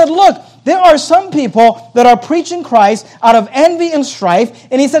 Paul said, look, there are some people that are preaching Christ out of envy and strife,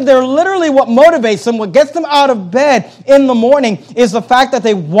 and he said they're literally what motivates them, what gets them out of bed in the morning is the fact that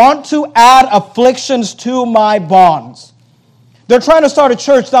they want to add afflictions to my bonds. They're trying to start a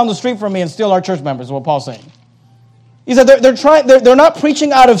church down the street from me and steal our church members, is what Paul's saying. He said they're not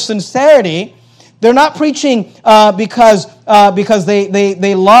preaching out of sincerity. They're not preaching because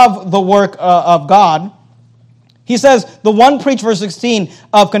they love the work of God. He says, the one preached, verse 16,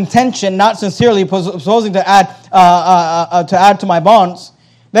 of contention, not sincerely, supposing to add to my bonds.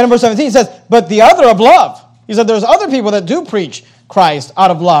 Then in verse 17 he says, but the other of love. He said, there's other people that do preach Christ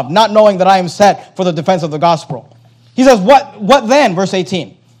out of love, not knowing that I am set for the defense of the gospel. He says, what then? Verse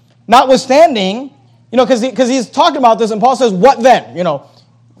 18. Notwithstanding, because he's talking about this, and Paul says, what then?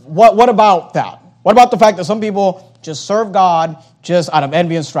 What about that? What about the fact that some people just serve God just out of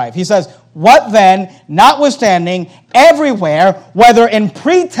envy and strife? He says, what then, notwithstanding, everywhere, whether in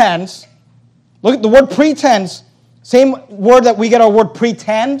pretense, look at the word pretense, same word that we get our word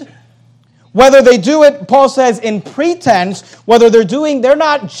pretend. Whether they do it, Paul says, in pretense, whether they're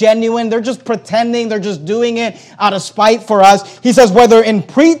not genuine, they're just pretending, they're just doing it out of spite for us. He says, whether in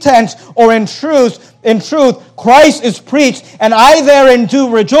pretense or in truth, Christ is preached, and I therein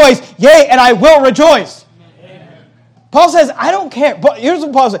do rejoice, yea, and I will rejoice. Paul says, I don't care. But here's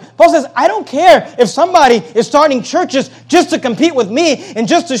what Paul says. Paul says, I don't care if somebody is starting churches just to compete with me and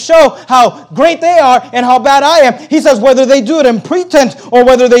just to show how great they are and how bad I am. He says, whether they do it in pretense or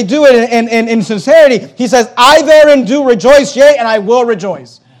whether they do it in sincerity, he says, I therein do rejoice, yea, and I will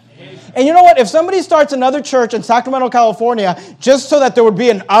rejoice. And you know what? If somebody starts another church in Sacramento, California, just so that there would be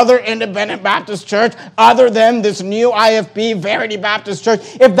another independent Baptist church other than this new IFB Verity Baptist Church,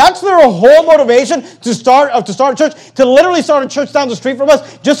 if that's their whole motivation to start a church, to literally start a church down the street from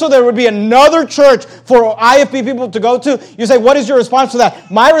us, just so there would be another church for IFB people to go to, you say, what is your response to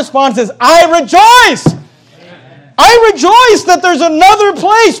that? My response is, I rejoice. Amen. I rejoice that there's another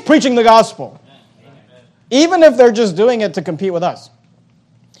place preaching the gospel. Amen. Even if they're just doing it to compete with us.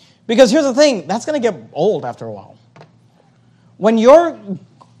 Because here's the thing, that's going to get old after a while. When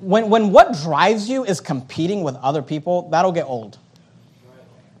what drives you is competing with other people, that'll get old.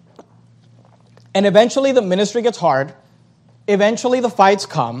 And eventually the ministry gets hard. Eventually the fights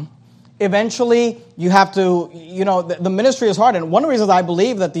come. Eventually you have to, the ministry is hard. And one of the reasons I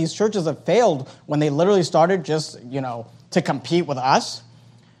believe that these churches have failed when they literally started just, to compete with us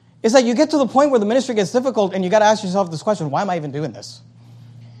is that you get to the point where the ministry gets difficult and you got to ask yourself this question, why am I even doing this?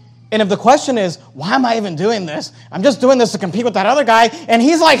 And if the question is, why am I even doing this? I'm just doing this to compete with that other guy, and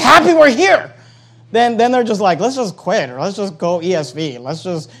he's like happy we're here. Then they're just like, let's just quit, or let's just go ESV. Let's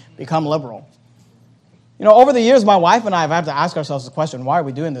just become liberal. Over the years, my wife and I have had to ask ourselves the question, why are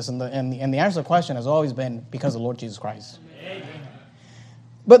we doing this? And the answer to the question has always been, because of the Lord Jesus Christ. Amen.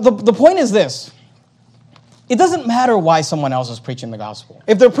 But the point is this. It doesn't matter why someone else is preaching the gospel.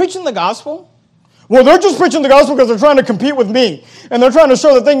 If they're preaching the gospel, well, they're just preaching the gospel because they're trying to compete with me. And they're trying to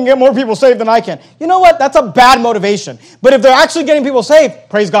show that they can get more people saved than I can. You know what? That's a bad motivation. But if they're actually getting people saved,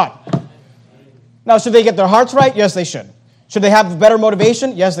 praise God. Now, should they get their hearts right? Yes, they should. Should they have better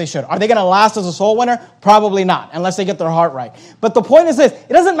motivation? Yes, they should. Are they going to last as a soul winner? Probably not, unless they get their heart right. But the point is this.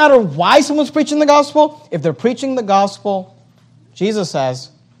 It doesn't matter why someone's preaching the gospel. If they're preaching the gospel, Jesus says,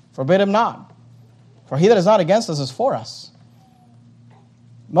 forbid him not. For he that is not against us is for us.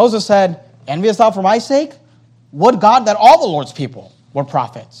 Moses said, enviest thou for my sake? Would God that all the Lord's people were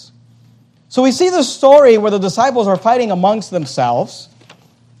prophets. So we see this story where the disciples are fighting amongst themselves,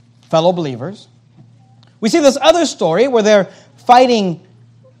 fellow believers. We see this other story where they're fighting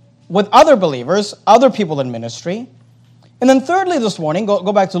with other believers, other people in ministry. And then thirdly this morning,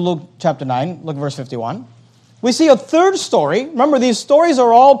 go back to Luke chapter 9, look at verse 51. We see a third story. Remember, these stories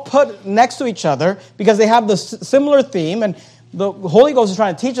are all put next to each other because they have the similar theme, and the Holy Ghost is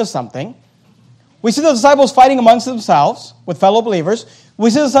trying to teach us something. We see the disciples fighting amongst themselves with fellow believers. We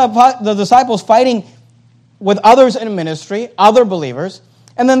see the disciples fighting with others in ministry, other believers.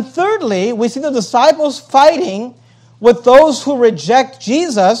 And then thirdly, we see the disciples fighting with those who reject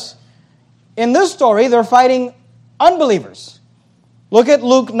Jesus. In this story, they're fighting unbelievers. Look at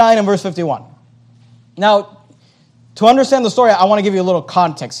Luke 9 and verse 51. Now, to understand the story, I want to give you a little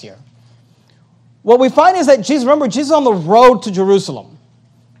context here. What we find is that Jesus is on the road to Jerusalem.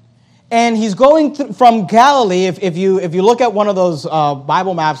 And he's going from Galilee. If you look at one of those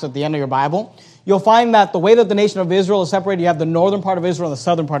Bible maps at the end of your Bible, you'll find that the way that the nation of Israel is separated, you have the northern part of Israel and the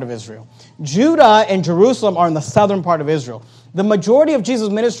southern part of Israel. Judah and Jerusalem are in the southern part of Israel. The majority of Jesus'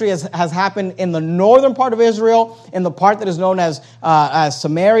 ministry has happened in the northern part of Israel, in the part that is known as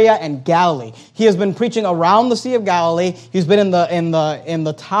Samaria and Galilee. He has been preaching around the Sea of Galilee. He's been in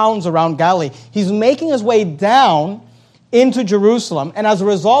the towns around Galilee. He's making his way down into Jerusalem, and as a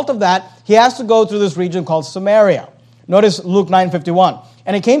result of that, he has to go through this region called Samaria. Notice Luke 9:51.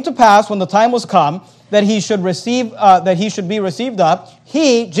 And it came to pass when the time was come that he should be received up.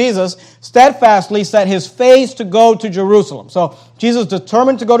 He, Jesus, steadfastly set his face to go to Jerusalem. So Jesus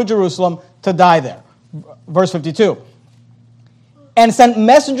determined to go to Jerusalem to die there. Verse 52. And sent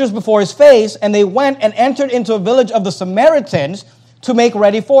messengers before his face, and they went and entered into a village of the Samaritans to make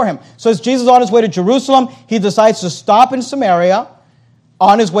ready for him. So as Jesus is on his way to Jerusalem, he decides to stop in Samaria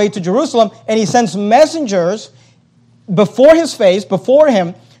on his way to Jerusalem, and he sends messengers before his face, before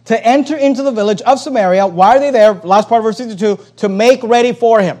him, to enter into the village of Samaria. Why are they there? Last part of verse 62, to make ready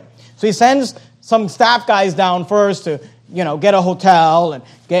for him. So he sends some staff guys down first to, get a hotel and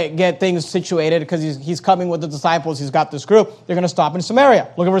get things situated because he's coming with the disciples. He's got this group. They're going to stop in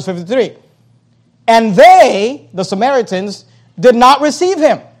Samaria. Look at verse 53. And they, the Samaritans, did not receive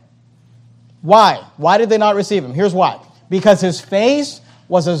him. Why? Why did they not receive him? Here's why. Because his face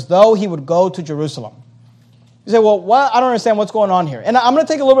was as though he would go to Jerusalem. You say, well, what? I don't understand what's going on here. And I'm going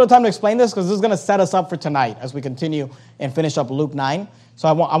to take a little bit of time to explain this because this is going to set us up for tonight as we continue and finish up Luke 9. So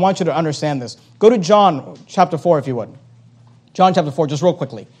I want you to understand this. Go to John chapter 4 if you would. John chapter 4, just real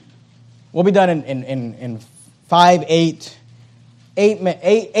quickly. We'll be done in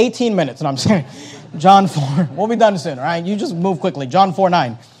 18 minutes. And I'm saying, John 4. We'll be done soon, all right? You just move quickly. John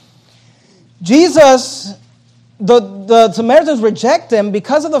 4:9. Jesus, the Samaritans reject him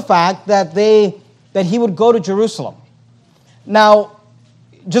because of the fact that he would go to Jerusalem. Now,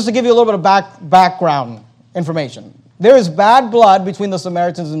 just to give you a little bit of background information, there is bad blood between the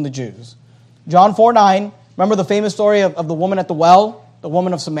Samaritans and the Jews. John 4:9, remember the famous story of the woman at the well, the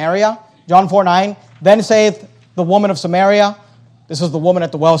woman of Samaria? John 4:9, then saith the woman of Samaria, this is the woman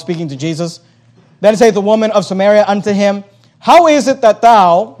at the well speaking to Jesus, then saith the woman of Samaria unto him, how is it that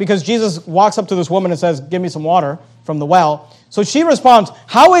thou, because Jesus walks up to this woman and says, give me some water from the well. So she responds,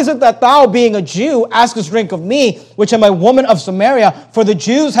 how is it that thou, being a Jew, askest drink of me, which am a woman of Samaria? For the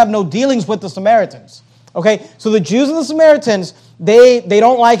Jews have no dealings with the Samaritans. Okay, so the Jews and the Samaritans, they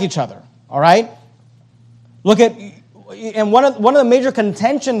don't like each other. All right? Look at, and one of the major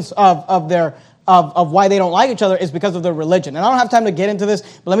contentions of why they don't like each other is because of their religion. And I don't have time to get into this,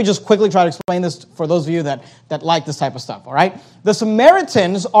 but let me just quickly try to explain this for those of you that like this type of stuff, all right? The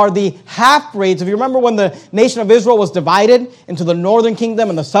Samaritans are the half-breeds. If you remember when the nation of Israel was divided into the northern kingdom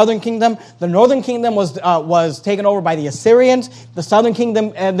and the southern kingdom, the northern kingdom was taken over by the Assyrians. The southern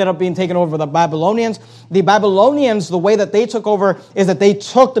kingdom ended up being taken over by the Babylonians. The Babylonians, the way that they took over is that they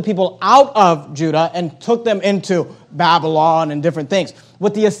took the people out of Judah and took them into Babylon and different things.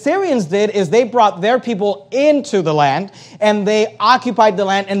 What the Assyrians did is they brought their people into the land and they occupied the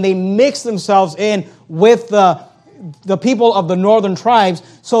land and they mixed themselves in with the people of the northern tribes.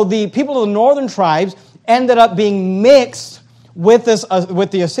 So the people of the northern tribes ended up being mixed with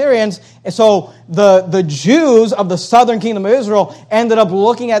the Assyrians. And so the Jews of the southern kingdom of Israel ended up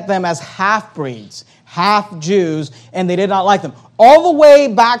looking at them as half-breeds, half-Jews, and they did not like them. All the way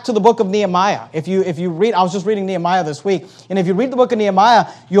back to the book of Nehemiah. If you read, I was just reading Nehemiah this week, and if you read the book of Nehemiah,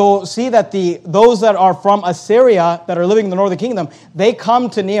 you'll see that those that are from Assyria that are living in the northern kingdom, they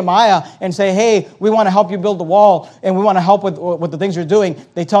come to Nehemiah and say, hey, we want to help you build the wall, and we want to help with the things you're doing.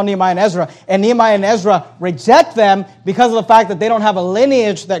 They tell Nehemiah and Ezra reject them because of the fact that they don't have a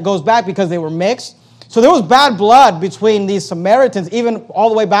lineage that goes back because they were mixed. So there was bad blood between these Samaritans, even all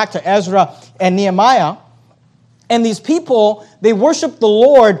the way back to Ezra and Nehemiah. And these people, they worshiped the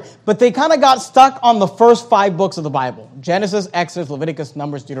Lord, but they kind of got stuck on the first 5 books of the Bible: Genesis, Exodus, Leviticus,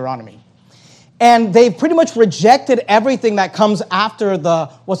 Numbers, Deuteronomy. And they pretty much rejected everything that comes after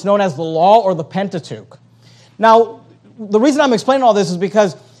what's known as the law or the Pentateuch. Now, the reason I'm explaining all this is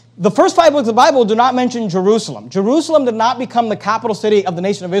because the first 5 books of the Bible do not mention Jerusalem. Jerusalem did not become the capital city of the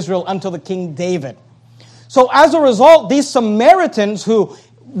nation of Israel until the King David. So as a result, these Samaritans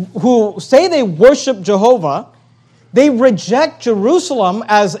who say they worship Jehovah, they reject Jerusalem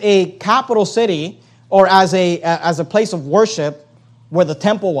as a capital city or as a place of worship where the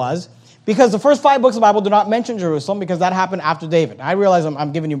temple was, because the first 5 books of the Bible do not mention Jerusalem, because that happened after David. I realize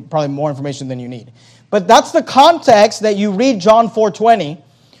I'm giving you probably more information than you need. But that's the context that you read John 4:20,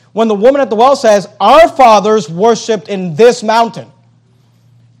 when the woman at the well says, "Our fathers worshipped in this mountain."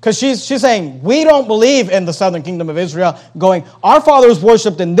 Because she's saying, we don't believe in the southern kingdom of Israel, going, "Our fathers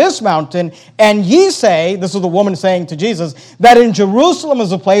worshipped in this mountain, and ye say," this is the woman saying to Jesus, "that in Jerusalem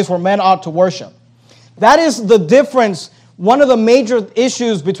is a place where men ought to worship." That is the difference. One of the major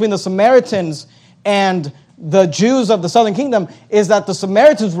issues between the Samaritans and the Jews of the southern kingdom is that the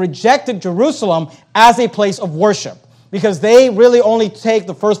Samaritans rejected Jerusalem as a place of worship, because they really only take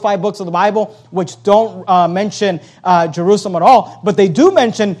the first 5 books of the Bible, which don't mention Jerusalem at all, but they do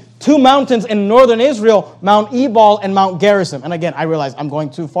mention 2 mountains in northern Israel, Mount Ebal and Mount Gerizim. And again, I realize I'm going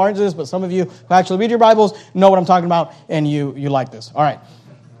too far into this, but some of you who actually read your Bibles know what I'm talking about, and you like this. All right.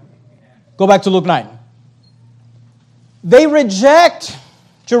 Go back to Luke 9. They reject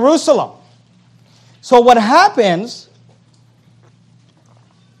Jerusalem. So what happens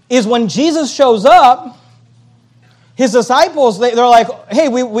is when Jesus shows up, his disciples, they're like, "Hey,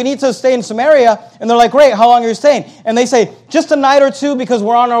 we need to stay in Samaria." And they're like, "Great, how long are you staying?" And they say, "Just a night or 2 because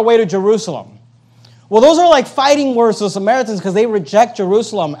we're on our way to Jerusalem." Well, those are like fighting words to the Samaritans because they reject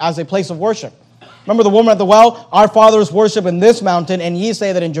Jerusalem as a place of worship. Remember the woman at the well? "Our fathers worship in this mountain, and ye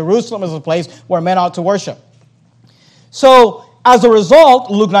say that in Jerusalem is a place where men ought to worship." So, as a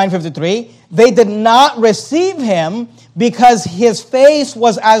result, Luke 9:53, they did not receive him because his face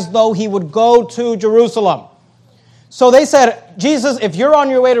was as though he would go to Jerusalem. So they said, "Jesus, if you're on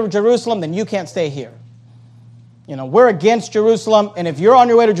your way to Jerusalem, then you can't stay here. We're against Jerusalem, and if you're on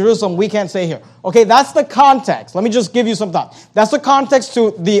your way to Jerusalem, we can't stay here." Okay, that's the context. Let me just give you some thoughts. That's the context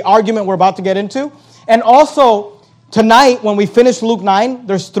to the argument we're about to get into. And also, tonight, when we finish Luke 9,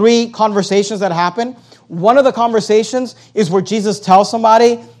 there's 3 conversations that happen. One of the conversations is where Jesus tells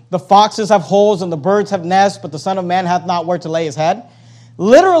somebody, "The foxes have holes and the birds have nests, but the Son of Man hath not where to lay his head."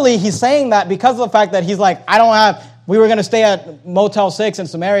 Literally, he's saying that because of the fact that he's like, we were going to stay at Motel 6 in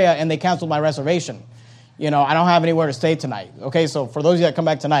Samaria, and they canceled my reservation. I don't have anywhere to stay tonight. Okay, so for those of you that come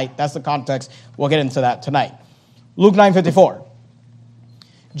back tonight, that's the context. We'll get into that tonight. Luke 9:54.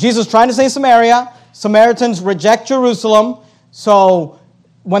 Jesus trying to say Samaria. Samaritans reject Jerusalem. So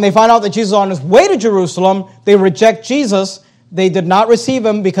when they find out that Jesus is on his way to Jerusalem, they reject Jesus. They did not receive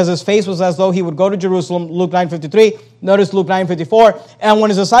him because his face was as though he would go to Jerusalem. Luke 9:53. Notice Luke 9:54. And when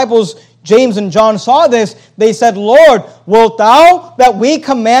his disciples, James and John, saw this, they said, "Lord, wilt thou that we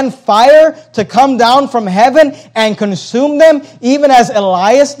command fire to come down from heaven and consume them, even as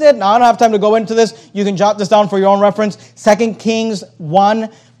Elias did?" Now, I don't have time to go into this. You can jot this down for your own reference. 2 Kings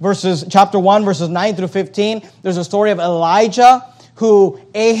chapter 1, verses 9 through 15. There's a story of Elijah, who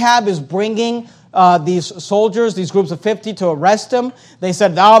Ahab is bringing these soldiers, these groups of 50, to arrest him. They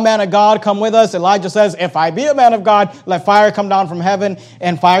said, "Thou man of God, come with us." Elijah says, "If I be a man of God, let fire come down from heaven."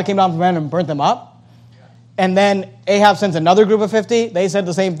 And fire came down from heaven and burnt them up. And then Ahab sends another group of 50. They said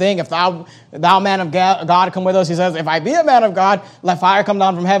the same thing. "If thou man of God, come with us." He says, "If I be a man of God, let fire come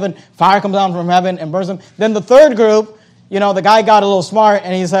down from heaven." Fire comes down from heaven and burns them. Then the third group, the guy got a little smart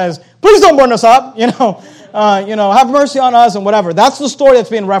and he says, "Please don't burn us up. Have mercy on us," and whatever. That's the story that's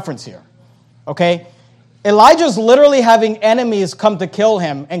being referenced here. Okay? Elijah's literally having enemies come to kill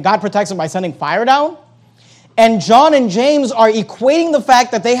him, and God protects him by sending fire down. And John and James are equating the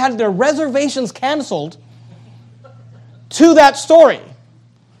fact that they had their reservations canceled to that story.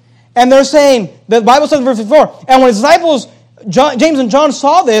 And they're saying, the Bible says in verse 54, "And when his disciples, James and John,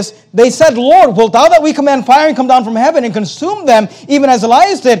 saw this, they said, 'Lord, wilt thou that we command fire and come down from heaven and consume them, even as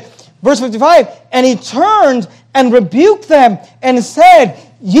Elias did?'" Verse 55, "And he turned and rebuked them and said,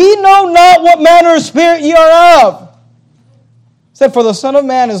 'Ye know not what manner of spirit ye are of.'" He said, "For the Son of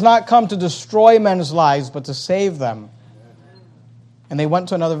Man is not come to destroy men's lives, but to save them." And they went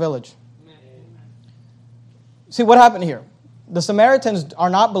to another village. See what happened here? The Samaritans are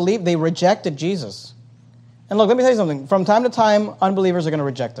not believed. They rejected Jesus. And look, let me tell you something. From time to time, unbelievers are going to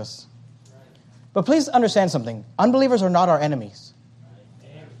reject us. But please understand something. Unbelievers are not our enemies.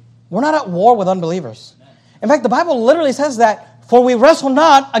 We're not at war with unbelievers. In fact, the Bible literally says that, for we wrestle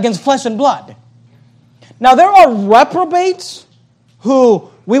not against flesh and blood. Now, there are reprobates who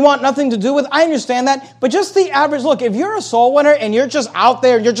we want nothing to do with. I understand that. But just the average, look, if you're a soul winner and you're just out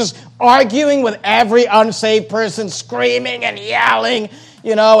there, you're just arguing with every unsaved person, screaming and yelling,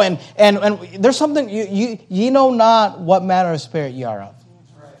 and there's something, you know not what manner of spirit you are of.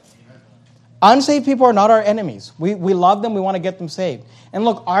 Unsaved people are not our enemies. We love them. We want to get them saved. And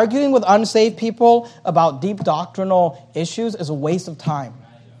look, arguing with unsaved people about deep doctrinal issues is a waste of time.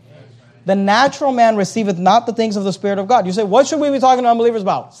 The natural man receiveth not the things of the Spirit of God. You say, what should we be talking to unbelievers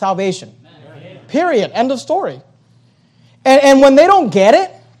about? Salvation. Period. End of story. And when they don't get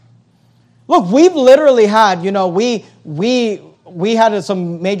it, look, we've literally had, we had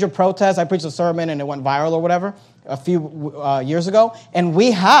some major protests. I preached a sermon and it went viral or whatever a few years ago. And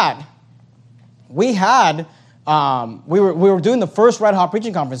we were doing the first Red Hot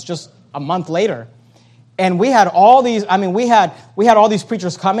Preaching Conference just a month later. And we had all these, we had all these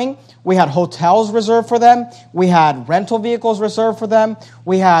preachers coming. We had hotels reserved for them. We had rental vehicles reserved for them.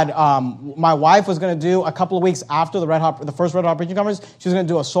 We had, my wife was going to do a couple of weeks after the first Red Hot Preaching Conference, she was going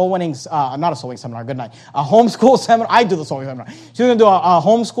to do a soul-winning, not a soul-winning seminar, good night, a homeschool seminar. I do the soul-winning seminar. She was going to do a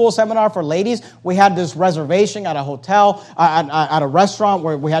homeschool seminar for ladies. We had this reservation at a hotel, at a restaurant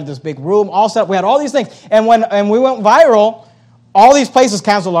where we had this big room, all set. We had all these things. And when we went viral, all these places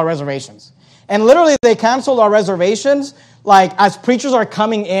canceled our reservations. And literally, they canceled our reservations, like, as preachers are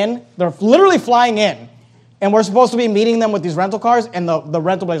coming in, they're literally flying in, and we're supposed to be meeting them with these rental cars, and the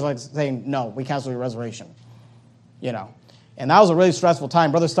rental place is like saying, no, we canceled your reservation, And that was a really stressful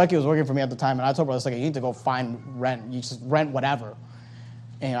time. Brother Stuckey was working for me at the time, and I told Brother Stuckey, you need to go find rent. You just rent whatever.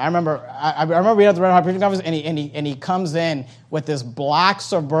 And I remember being at the Red Hot Preaching Conference, and he comes in with this black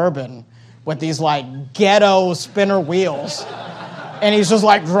Suburban with these, like, ghetto spinner wheels. And he's just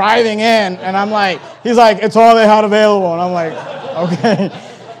like driving in, and he's like, it's all they had available. And I'm like, okay,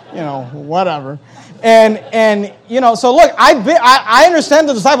 whatever. And so look, I understand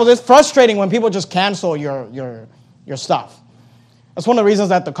the disciples. It's frustrating when people just cancel your stuff. That's one of the reasons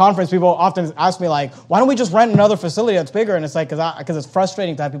that the conference people often ask me, like, why don't we just rent another facility that's bigger? And it's like, because it's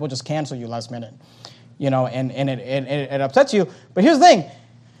frustrating to have people just cancel you last minute, and it upsets you. But here's the thing,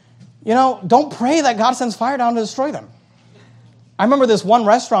 don't pray that God sends fire down to destroy them. I remember this one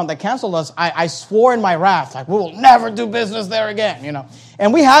restaurant that canceled us. I swore in my wrath, like, we will never do business there again,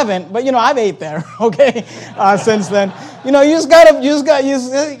 And we haven't, but, I've ate there, okay, since then. You just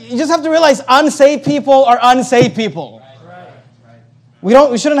have to realize unsaved people are unsaved people. Right.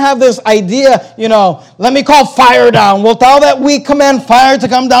 We shouldn't have this idea, let me call fire down. Wilt thou that we command fire to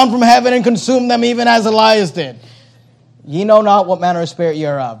come down from heaven and consume them even as Elias did? Ye know not what manner of spirit ye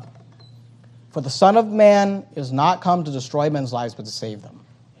are of. For the Son of Man is not come to destroy men's lives, but to save them.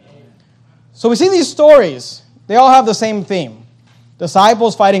 So we see these stories. They all have the same theme.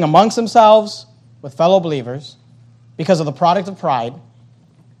 Disciples fighting amongst themselves with fellow believers because of the product of pride.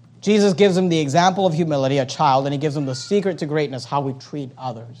 Jesus gives them the example of humility, a child, and he gives them the secret to greatness, how we treat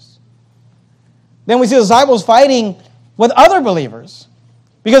others. Then we see the disciples fighting with other believers.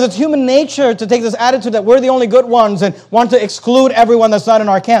 Because it's human nature to take this attitude that we're the only good ones and want to exclude everyone that's not in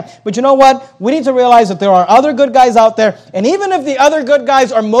our camp. But you know what? We need to realize that there are other good guys out there. And even if the other good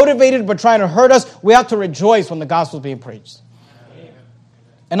guys are motivated but trying to hurt us, we have to rejoice when the gospel is being preached. Amen.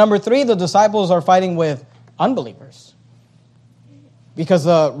 And number 3, the disciples are fighting with unbelievers. Because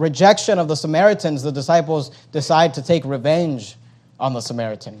the rejection of the Samaritans, the disciples decide to take revenge on the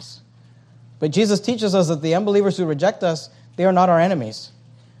Samaritans. But Jesus teaches us that the unbelievers who reject us, they are not our enemies.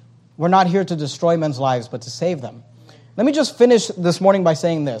 We're not here to destroy men's lives, but to save them. Let me just finish this morning by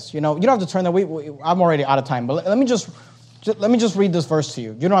saying this. You don't have to turn there. I'm already out of time, but let me just read this verse to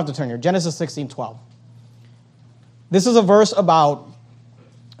you. You don't have to turn here. Genesis 16:12. This is a verse about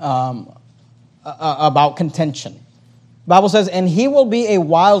contention. The Bible says, and he will be a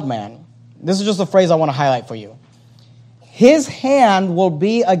wild man. This is just a phrase I want to highlight for you. His hand will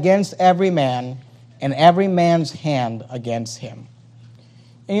be against every man, and every man's hand against him.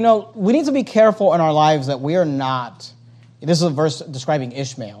 And we need to be careful in our lives that we are not, this is a verse describing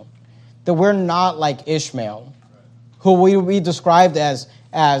Ishmael, that we're not like Ishmael, who we will be described as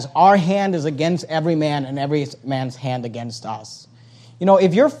our hand is against every man and every man's hand against us.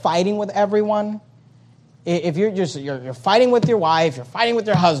 If you're fighting with everyone, if you're fighting with your wife, you're fighting with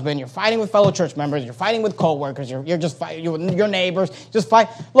your husband, you're fighting with fellow church members, you're fighting with coworkers, you're just fighting with your neighbors, just fight.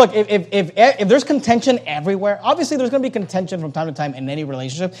 Look, if there's contention everywhere, obviously there's going to be contention from time to time in any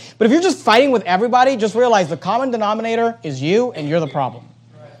relationship. But if you're just fighting with everybody, just realize the common denominator is you, and you're the problem.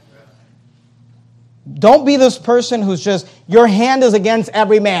 Don't be this person who's just your hand is against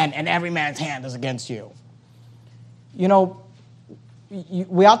every man, and every man's hand is against you.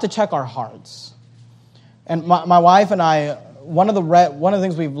 we ought to check our hearts. And my wife and I, one of the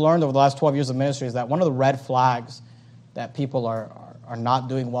things we've learned over the last 12 years of ministry is that one of the red flags that people are not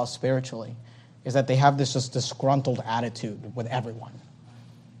doing well spiritually is that they have this just disgruntled attitude with everyone.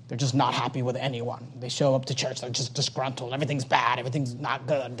 They're just not happy with anyone. They show up to church, they're just disgruntled. Everything's bad. Everything's not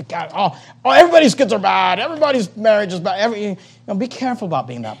good. Oh, everybody's kids are bad. Everybody's marriage is bad. Be careful about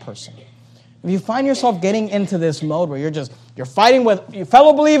being that person. If you find yourself getting into this mode where you're fighting with your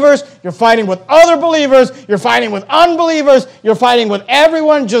fellow believers, you're fighting with other believers, you're fighting with unbelievers, you're fighting with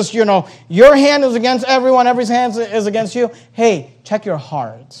everyone, your hand is against everyone, everyone's hand is against you. Hey, check your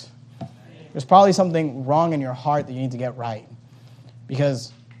heart. There's probably something wrong in your heart that you need to get right.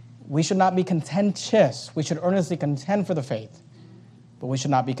 Because we should not be contentious. We should earnestly contend for the faith. But we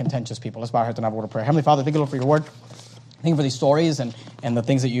should not be contentious people. Let's bow our heads and have a word of prayer. Heavenly Father, thank you, Lord, for your word. Thank you for these stories and the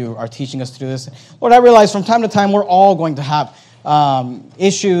things that you are teaching us to do this. Lord, I realize from time to time we're all going to have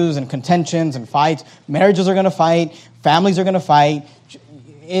issues and contentions and fights. Marriages are going to fight. Families are going to fight.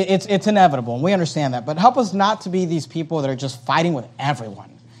 It's inevitable, and we understand that. But help us not to be these people that are just fighting with everyone,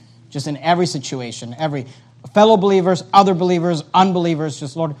 just in every situation, every fellow believers, other believers, unbelievers.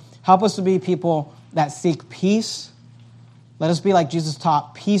 Just, Lord, help us to be people that seek peace. Let us be like Jesus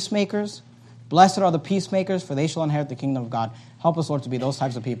taught, peacemakers. Blessed are the peacemakers, for they shall inherit the kingdom of God. Help us, Lord, to be those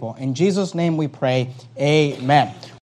types of people. In Jesus' name we pray, amen.